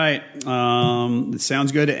 All right. It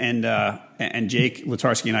sounds good. And Jake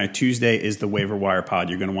Latarsky and I, Tuesday is the waiver wire pod.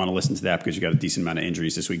 You're going to want to listen to that because you got a decent amount of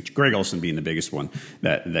injuries this week. Greg Olsen being the biggest one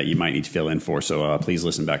that you might need to fill in for. So please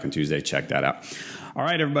listen back on Tuesday. Check that out. All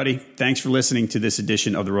right, everybody. Thanks for listening to this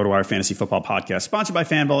edition of the RotoWire Fantasy Football Podcast, sponsored by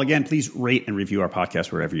FanBall. Again, please rate and review our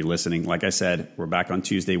podcast wherever you're listening. Like I said, we're back on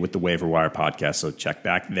Tuesday with the Waiver Wire Podcast, so check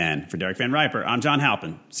back then. For Derek Van Riper, I'm John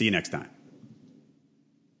Halpin. See you next time.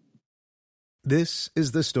 This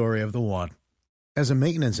is the story of the one. As a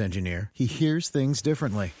maintenance engineer, he hears things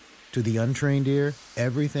differently. To the untrained ear,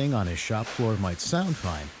 everything on his shop floor might sound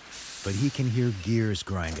fine, but he can hear gears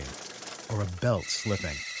grinding or a belt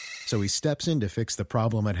slipping. So he steps in to fix the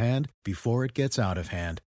problem at hand before it gets out of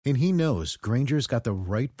hand. And he knows Grainger's got the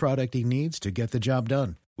right product he needs to get the job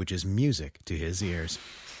done, which is music to his ears.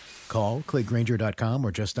 Call, click Grainger.com,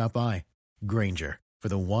 or just stop by. Grainger, for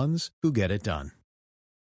the ones who get it done.